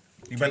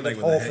 He went like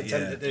with half the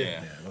head,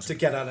 attempted to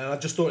get at it, and I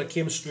just thought it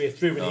came straight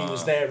through, and he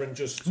was there and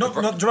just. Not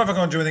Dubravka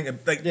can't do anything.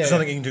 There's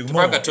nothing he can do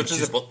more. Dubravka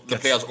touches it, but the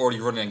player's already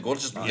running and goal.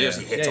 Just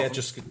lazy hits off.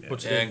 Just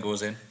puts it and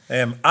goes in.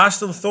 I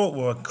still thought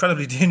we were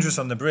incredibly dangerous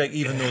on the break,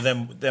 even though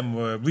them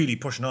were really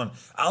pushing on.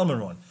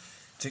 Almiron,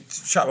 to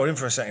chat about him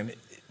for a second.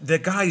 The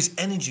guy's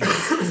energy,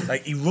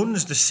 like he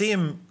runs the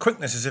same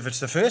quickness as if it's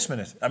the first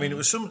minute. I mean, it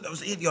was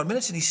 80 odd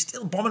minutes, and he's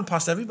still bombing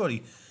past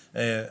everybody.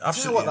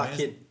 Absolutely, you know what that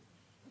kid.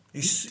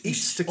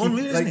 He's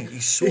unreal, isn't he?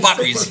 He's so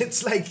batteries.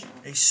 It's like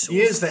so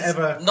he is the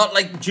ever not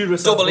like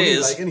Duracell double bunny,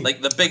 A's,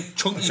 like the big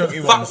chunky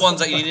fat ones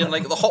that you need in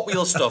like the Hot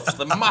Wheels stuff,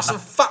 the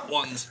massive fat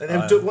ones. And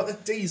them what are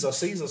D's or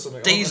C's or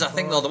something? D's, I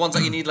think, they're the ones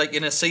that you need like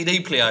in a CD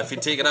player if you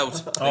take it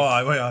out.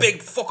 Like,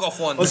 big fuck off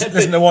ones.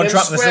 Isn't the one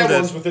trapped in the square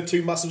cylinder? ones with the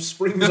two massive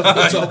springs on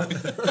the top.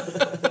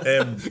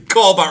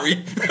 Car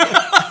battery.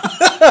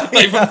 Not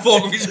even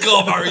fork of his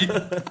car battery.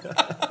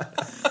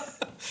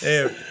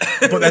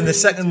 But then the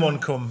second one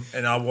come,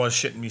 and I was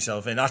shitting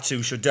myself. And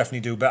Atsu should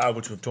definitely do better,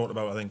 which we've talked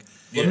about, I think.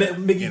 Well,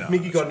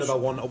 Miggy got another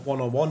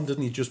one-on-one,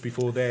 didn't he, just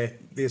before they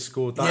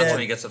scored that? That's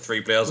when he gets the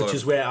 3 players on which him.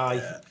 is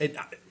where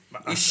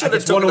He should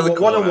have took it to the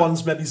corner.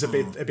 One-on-ones maybe is a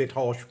bit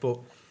harsh, but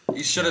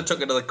He should have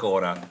took it to the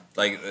corner.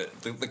 Like,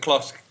 the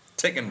clock's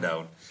ticking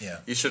down. Yeah.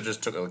 You should have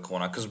just took it to the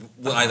corner, because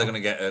we're either going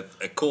to get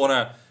a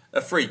corner,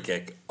 a free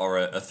kick, or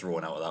a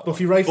throw-in out of that if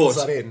he rifles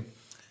that in...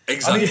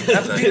 Exactly.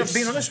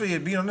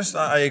 Being honest,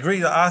 I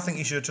agree that I think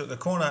he should have took the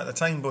corner at the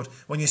time. But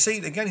when you see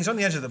it again, he's on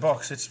the edge of the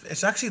box.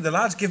 It's actually the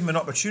lads give him an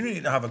opportunity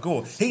to have a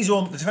go.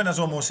 The defender's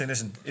almost saying,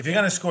 "Listen, if you're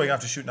going to score, you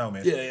have to shoot now,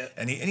 mate." Yeah.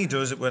 And he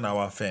does it. Well,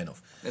 now, fair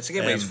enough. It's a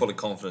game where he's full of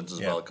confidence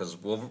as well, because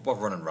we're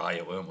running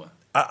riot, weren't we?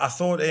 I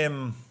thought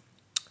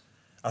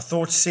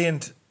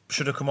Saint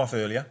should have come off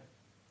earlier.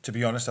 To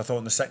be honest, I thought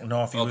in the second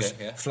half he was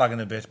flagging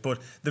a bit. But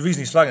the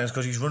reason he's flagging is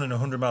because he's running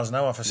 100 miles an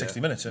hour for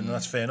 60 minutes, and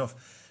that's fair enough.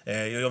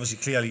 Obviously,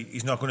 clearly,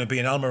 he's not going to be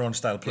an Almiron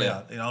style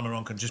player. Yeah.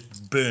 Almiron can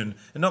just burn,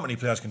 and not many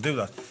players can do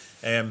that.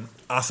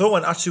 I thought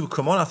when Atsu would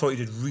come on, I thought he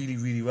did really,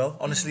 really well.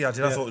 Honestly, I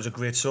did. I thought it was a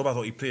great sub. I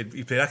thought he played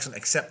excellent,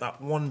 except that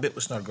one bit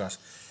with Snodgrass.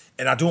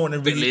 And I don't want to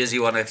bit lazy,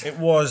 wasn't it? It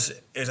was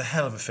a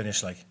hell of a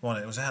finish, like, wasn't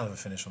it? It was a hell of a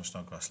finish from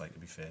Snodgrass, like, to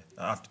be fair.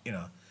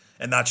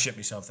 And that shit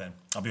myself then.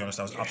 I'll be honest,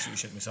 I was absolutely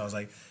shit myself. I was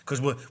like,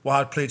 because we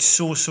had played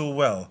so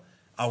well,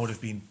 I would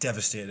have been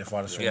devastated if I'd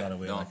have thrown that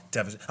away. No. Like,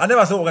 devastated. I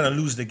never thought we were going to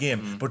lose the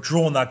game, but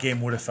drawing that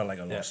game would have felt like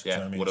a loss. Yeah, you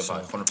know what I mean? would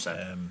have,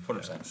 100%.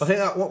 100%. I think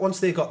that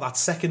once they got that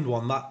second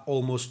one, that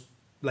almost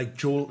like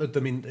jolted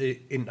them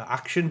into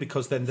action,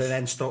 because then they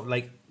then start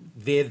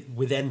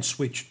we then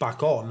switched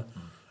back on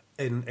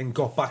and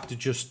got back to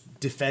just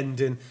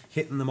defending,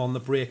 hitting them on the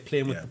break,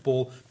 playing with the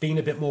ball, being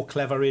a bit more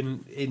clever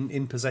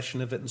in possession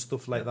of it and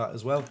stuff like that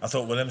as well. I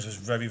thought Williams was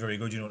very, very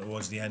good,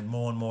 towards the end.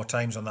 More and more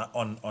times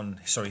on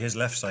his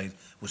left side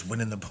was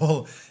winning the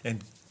ball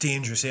in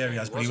dangerous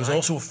areas, but he was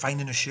also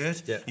finding a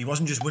shirt. Yeah. He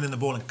wasn't just winning the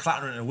ball and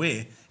clattering it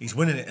away. He's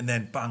winning it and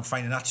then bang,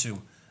 finding Atsu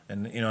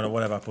and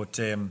whatever. But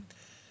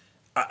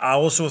I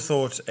also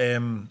thought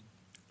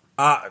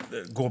I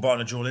go back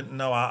to Joe Linton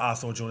now. I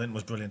thought Joe Linton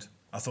was brilliant.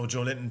 I thought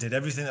Joe Linton did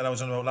everything that I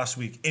was on about last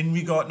week in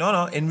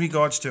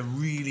regards to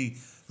really,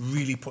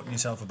 really putting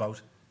yourself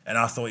about. And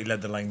I thought he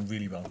led the line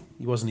really well.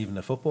 He wasn't even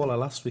a footballer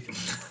last week.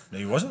 No,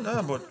 he wasn't.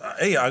 No, but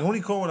hey, I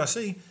only call what I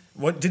see.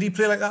 What did he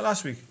play like that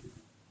last week?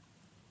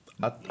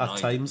 At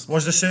times.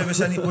 Was the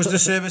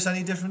service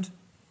any different?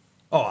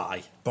 Oh,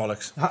 aye.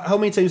 Bollocks. How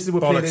many times did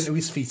we play it into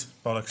his feet?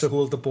 Bollocks. To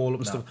hold the ball up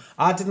and stuff?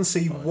 I didn't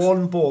see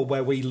one ball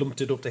where we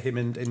lumped it up to him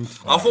and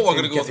I thought we were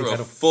going to go through a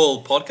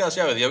full podcast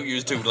without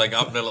you two having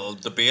a little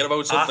debate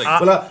about something.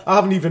 I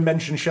haven't even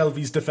mentioned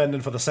Shelby's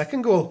defending for the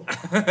second goal.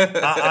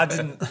 I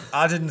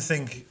didn't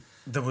think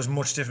there was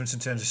much difference in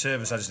terms of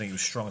service. I just think he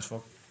was strong as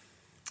fuck.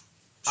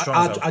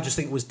 I just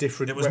think it was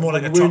different. It was more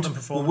like a Tottenham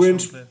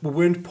performance. We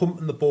weren't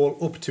pumping the ball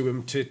up to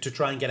him to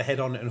try and get a head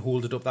on it and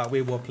hold it up that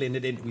way. We were playing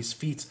it into his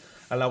feet,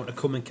 allowed to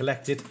come and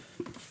collect it,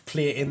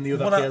 play it in the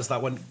other players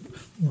that went.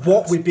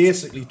 What we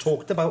basically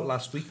talked about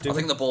last week. I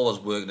think the ball was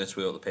working its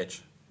way up the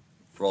pitch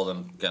rather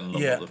than getting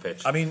lumped up the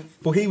pitch. I mean,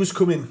 but he was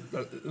coming,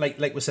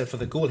 like we said for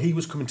the goal, he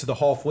was coming to the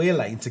halfway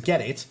line to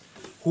get it,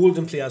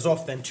 holding players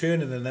off, then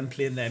turning and then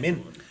playing them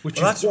in, which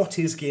is what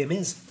his game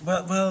is.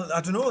 Well,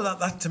 I don't know.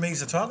 That to me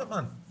is a target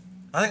man.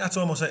 I think that's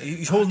almost like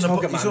he's holding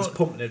target man's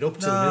pumping it up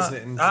to him, isn't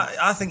it? And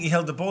I think he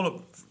held the ball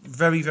up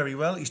very, very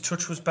well. His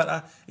touch was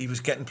better. He was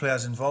getting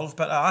players involved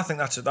better. I think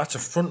that's a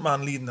front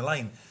man leading the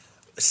line.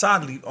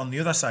 Sadly, on the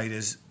other side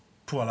is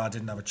poor lad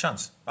didn't have a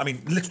chance. I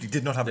mean, literally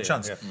did not have a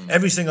chance. Yeah.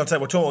 Every single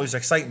time we're talking all these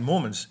exciting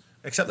moments,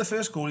 except the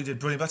first goal he did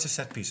brilliant. That's a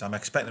set piece. I'm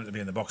expecting him to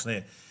be in the box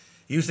there.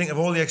 You think of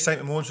all the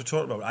exciting moments we're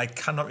talking about. I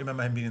cannot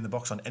remember him being in the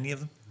box on any of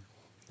them.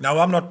 Now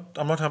I'm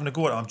not having a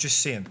go at it. I'm just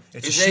saying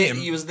it's a shame.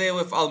 He was there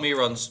with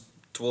Almiron's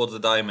towards the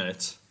 9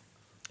 minutes.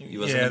 He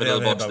was in the middle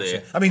of the box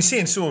there. I mean,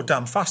 seeing so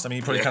damn fast, I mean,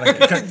 you probably can't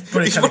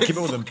keep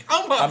up with them.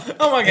 How am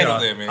I getting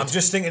up there, mate? I'm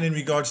just thinking in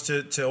regards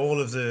to all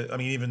of the, I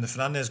mean, even the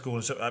Fernandes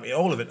goals, I mean,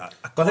 all of it, I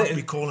can't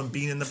recall him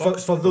being in the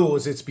box. For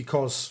those, it's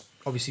because,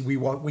 obviously, we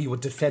were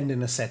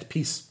defending a set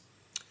piece.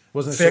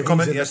 Wasn't it? Fair so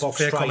comment, yes,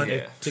 fair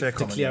comment. To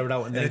clear it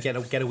out and then get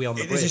away on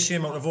the break. It is a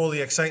shame out of all the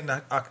exciting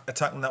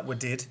attacking that we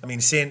did. I mean,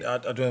 saying,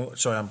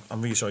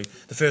 I'm really sorry.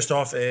 The first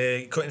half,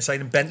 cut inside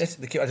and bent it.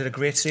 The keeper did a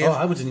great save. Oh,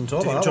 I wouldn't even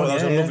talk about that. That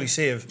was a lovely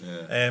save.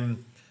 Yeah.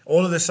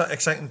 All of the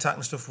exciting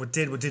attacking stuff we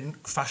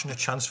didn't fashion a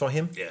chance for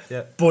him.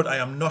 Yeah. But I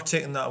am not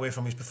taking that away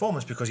from his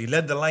performance because he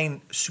led the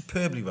line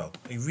superbly well.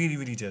 He really,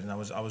 really did, and I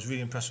was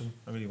really impressed with him.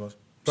 I really was.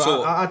 But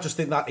so, I just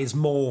think that is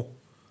more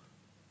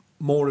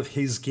of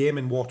his game,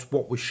 and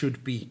what we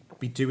should be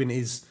doing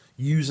is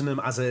using him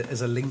as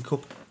a link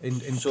up in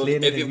so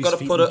playing. If you've got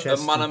to put a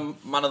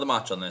man of the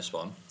match on this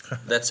one,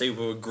 let's see if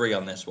we agree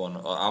on this one.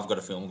 I've got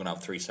a feeling we're going to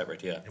have three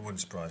separate here. It wouldn't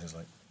surprise us,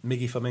 like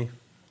Miggy for me.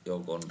 You're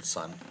going to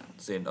Saint,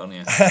 aren't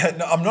you?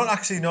 No, I'm not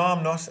actually. No,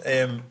 I'm not.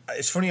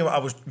 It's funny. I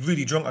was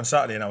really drunk on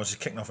Saturday and I was just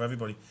kicking off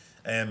everybody.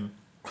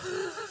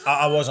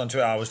 I was on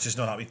Twitter. I was just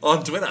not happy.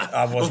 On Twitter?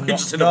 I was not.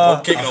 Just in a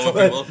pub kicking off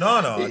people.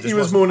 No. He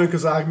was moaning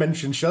because I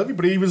mentioned Shelby,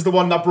 but he was the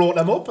one that brought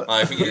them up.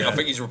 I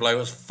think his reply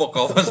was "fuck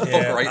off." Fuck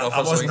right off.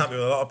 I wasn't happy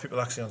with a lot of people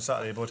actually on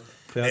Saturday, but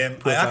I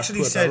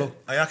actually said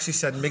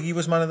Miggy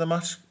was man of the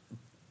match,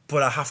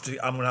 but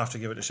I'm gonna have to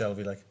give it to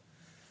Shelby. Like,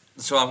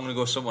 so I'm gonna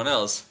go someone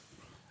else.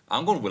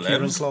 I'm going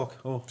Williams. Clark.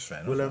 Oh,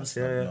 Williams.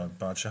 Yeah. No,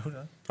 bad shout.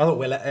 I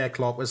thought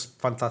Clark was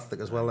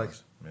fantastic as well. Like,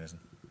 amazing.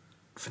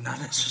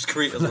 Fernandes was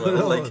great as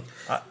well. Like,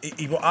 I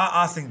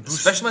think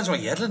Bruce, especially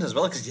when Yedlin as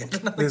well, because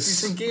Yedlin had a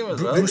decent game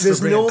as well.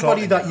 There's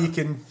nobody that you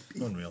can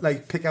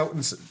like pick out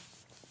and.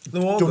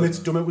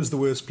 Dummett was the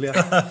worst player.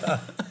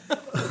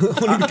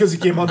 Only because he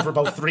came on for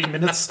about 3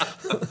 minutes.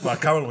 Well,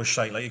 Carroll was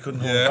shite. Like, he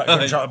couldn't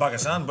shot a back of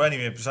sand. But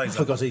anyway, besides I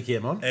forgot he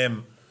came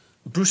on.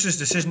 Bruce's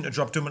decision to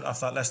drop Dummett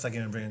off that Leicester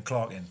game and bringing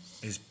Clark in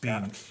is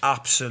being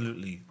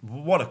absolutely...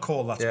 What a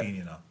call that's been,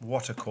 you know.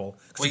 What a call.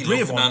 Well, you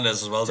love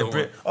Fernandes as well, don't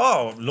you?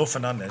 Oh, love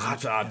Fernandes.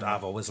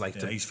 I've always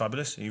liked him. He's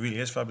fabulous. He really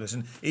is fabulous.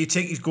 And he'd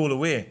take his goal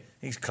away.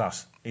 He's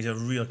class. He's a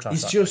real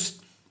class.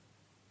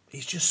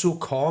 He's just so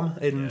calm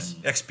and...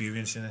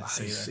 Experienced in it.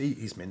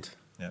 He's mint.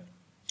 Yeah.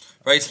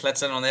 Right,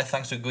 let's end on there.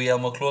 Thanks to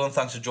Guillermo Clothing.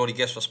 Thanks to Jody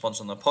Guest for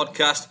sponsoring the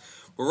podcast.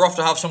 We're off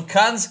to have some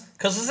cans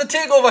because there's a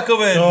takeover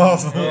coming.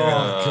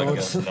 God.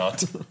 Guess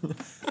not.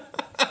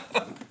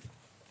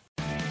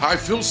 Hi,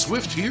 Phil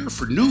Swift here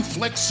for new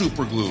Flex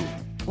Super Glue.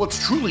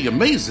 What's truly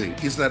amazing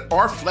is that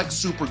our Flex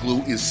Super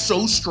Glue is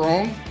so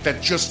strong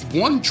that just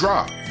one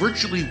drop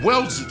virtually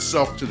welds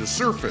itself to the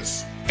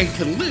surface and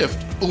can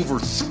lift over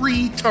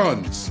 3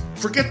 tons.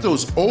 Forget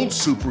those old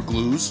super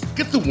glues.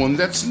 Get the one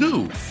that's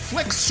new.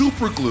 Flex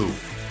Super Glue.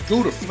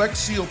 Go to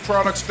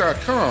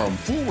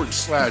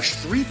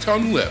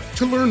flexsealproducts.com/3-ton lift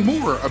to learn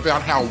more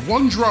about how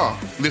one drop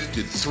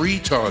lifted 3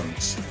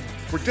 tons.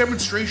 For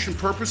demonstration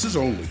purposes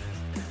only.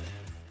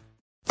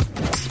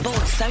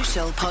 Sports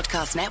Social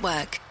Podcast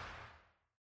Network.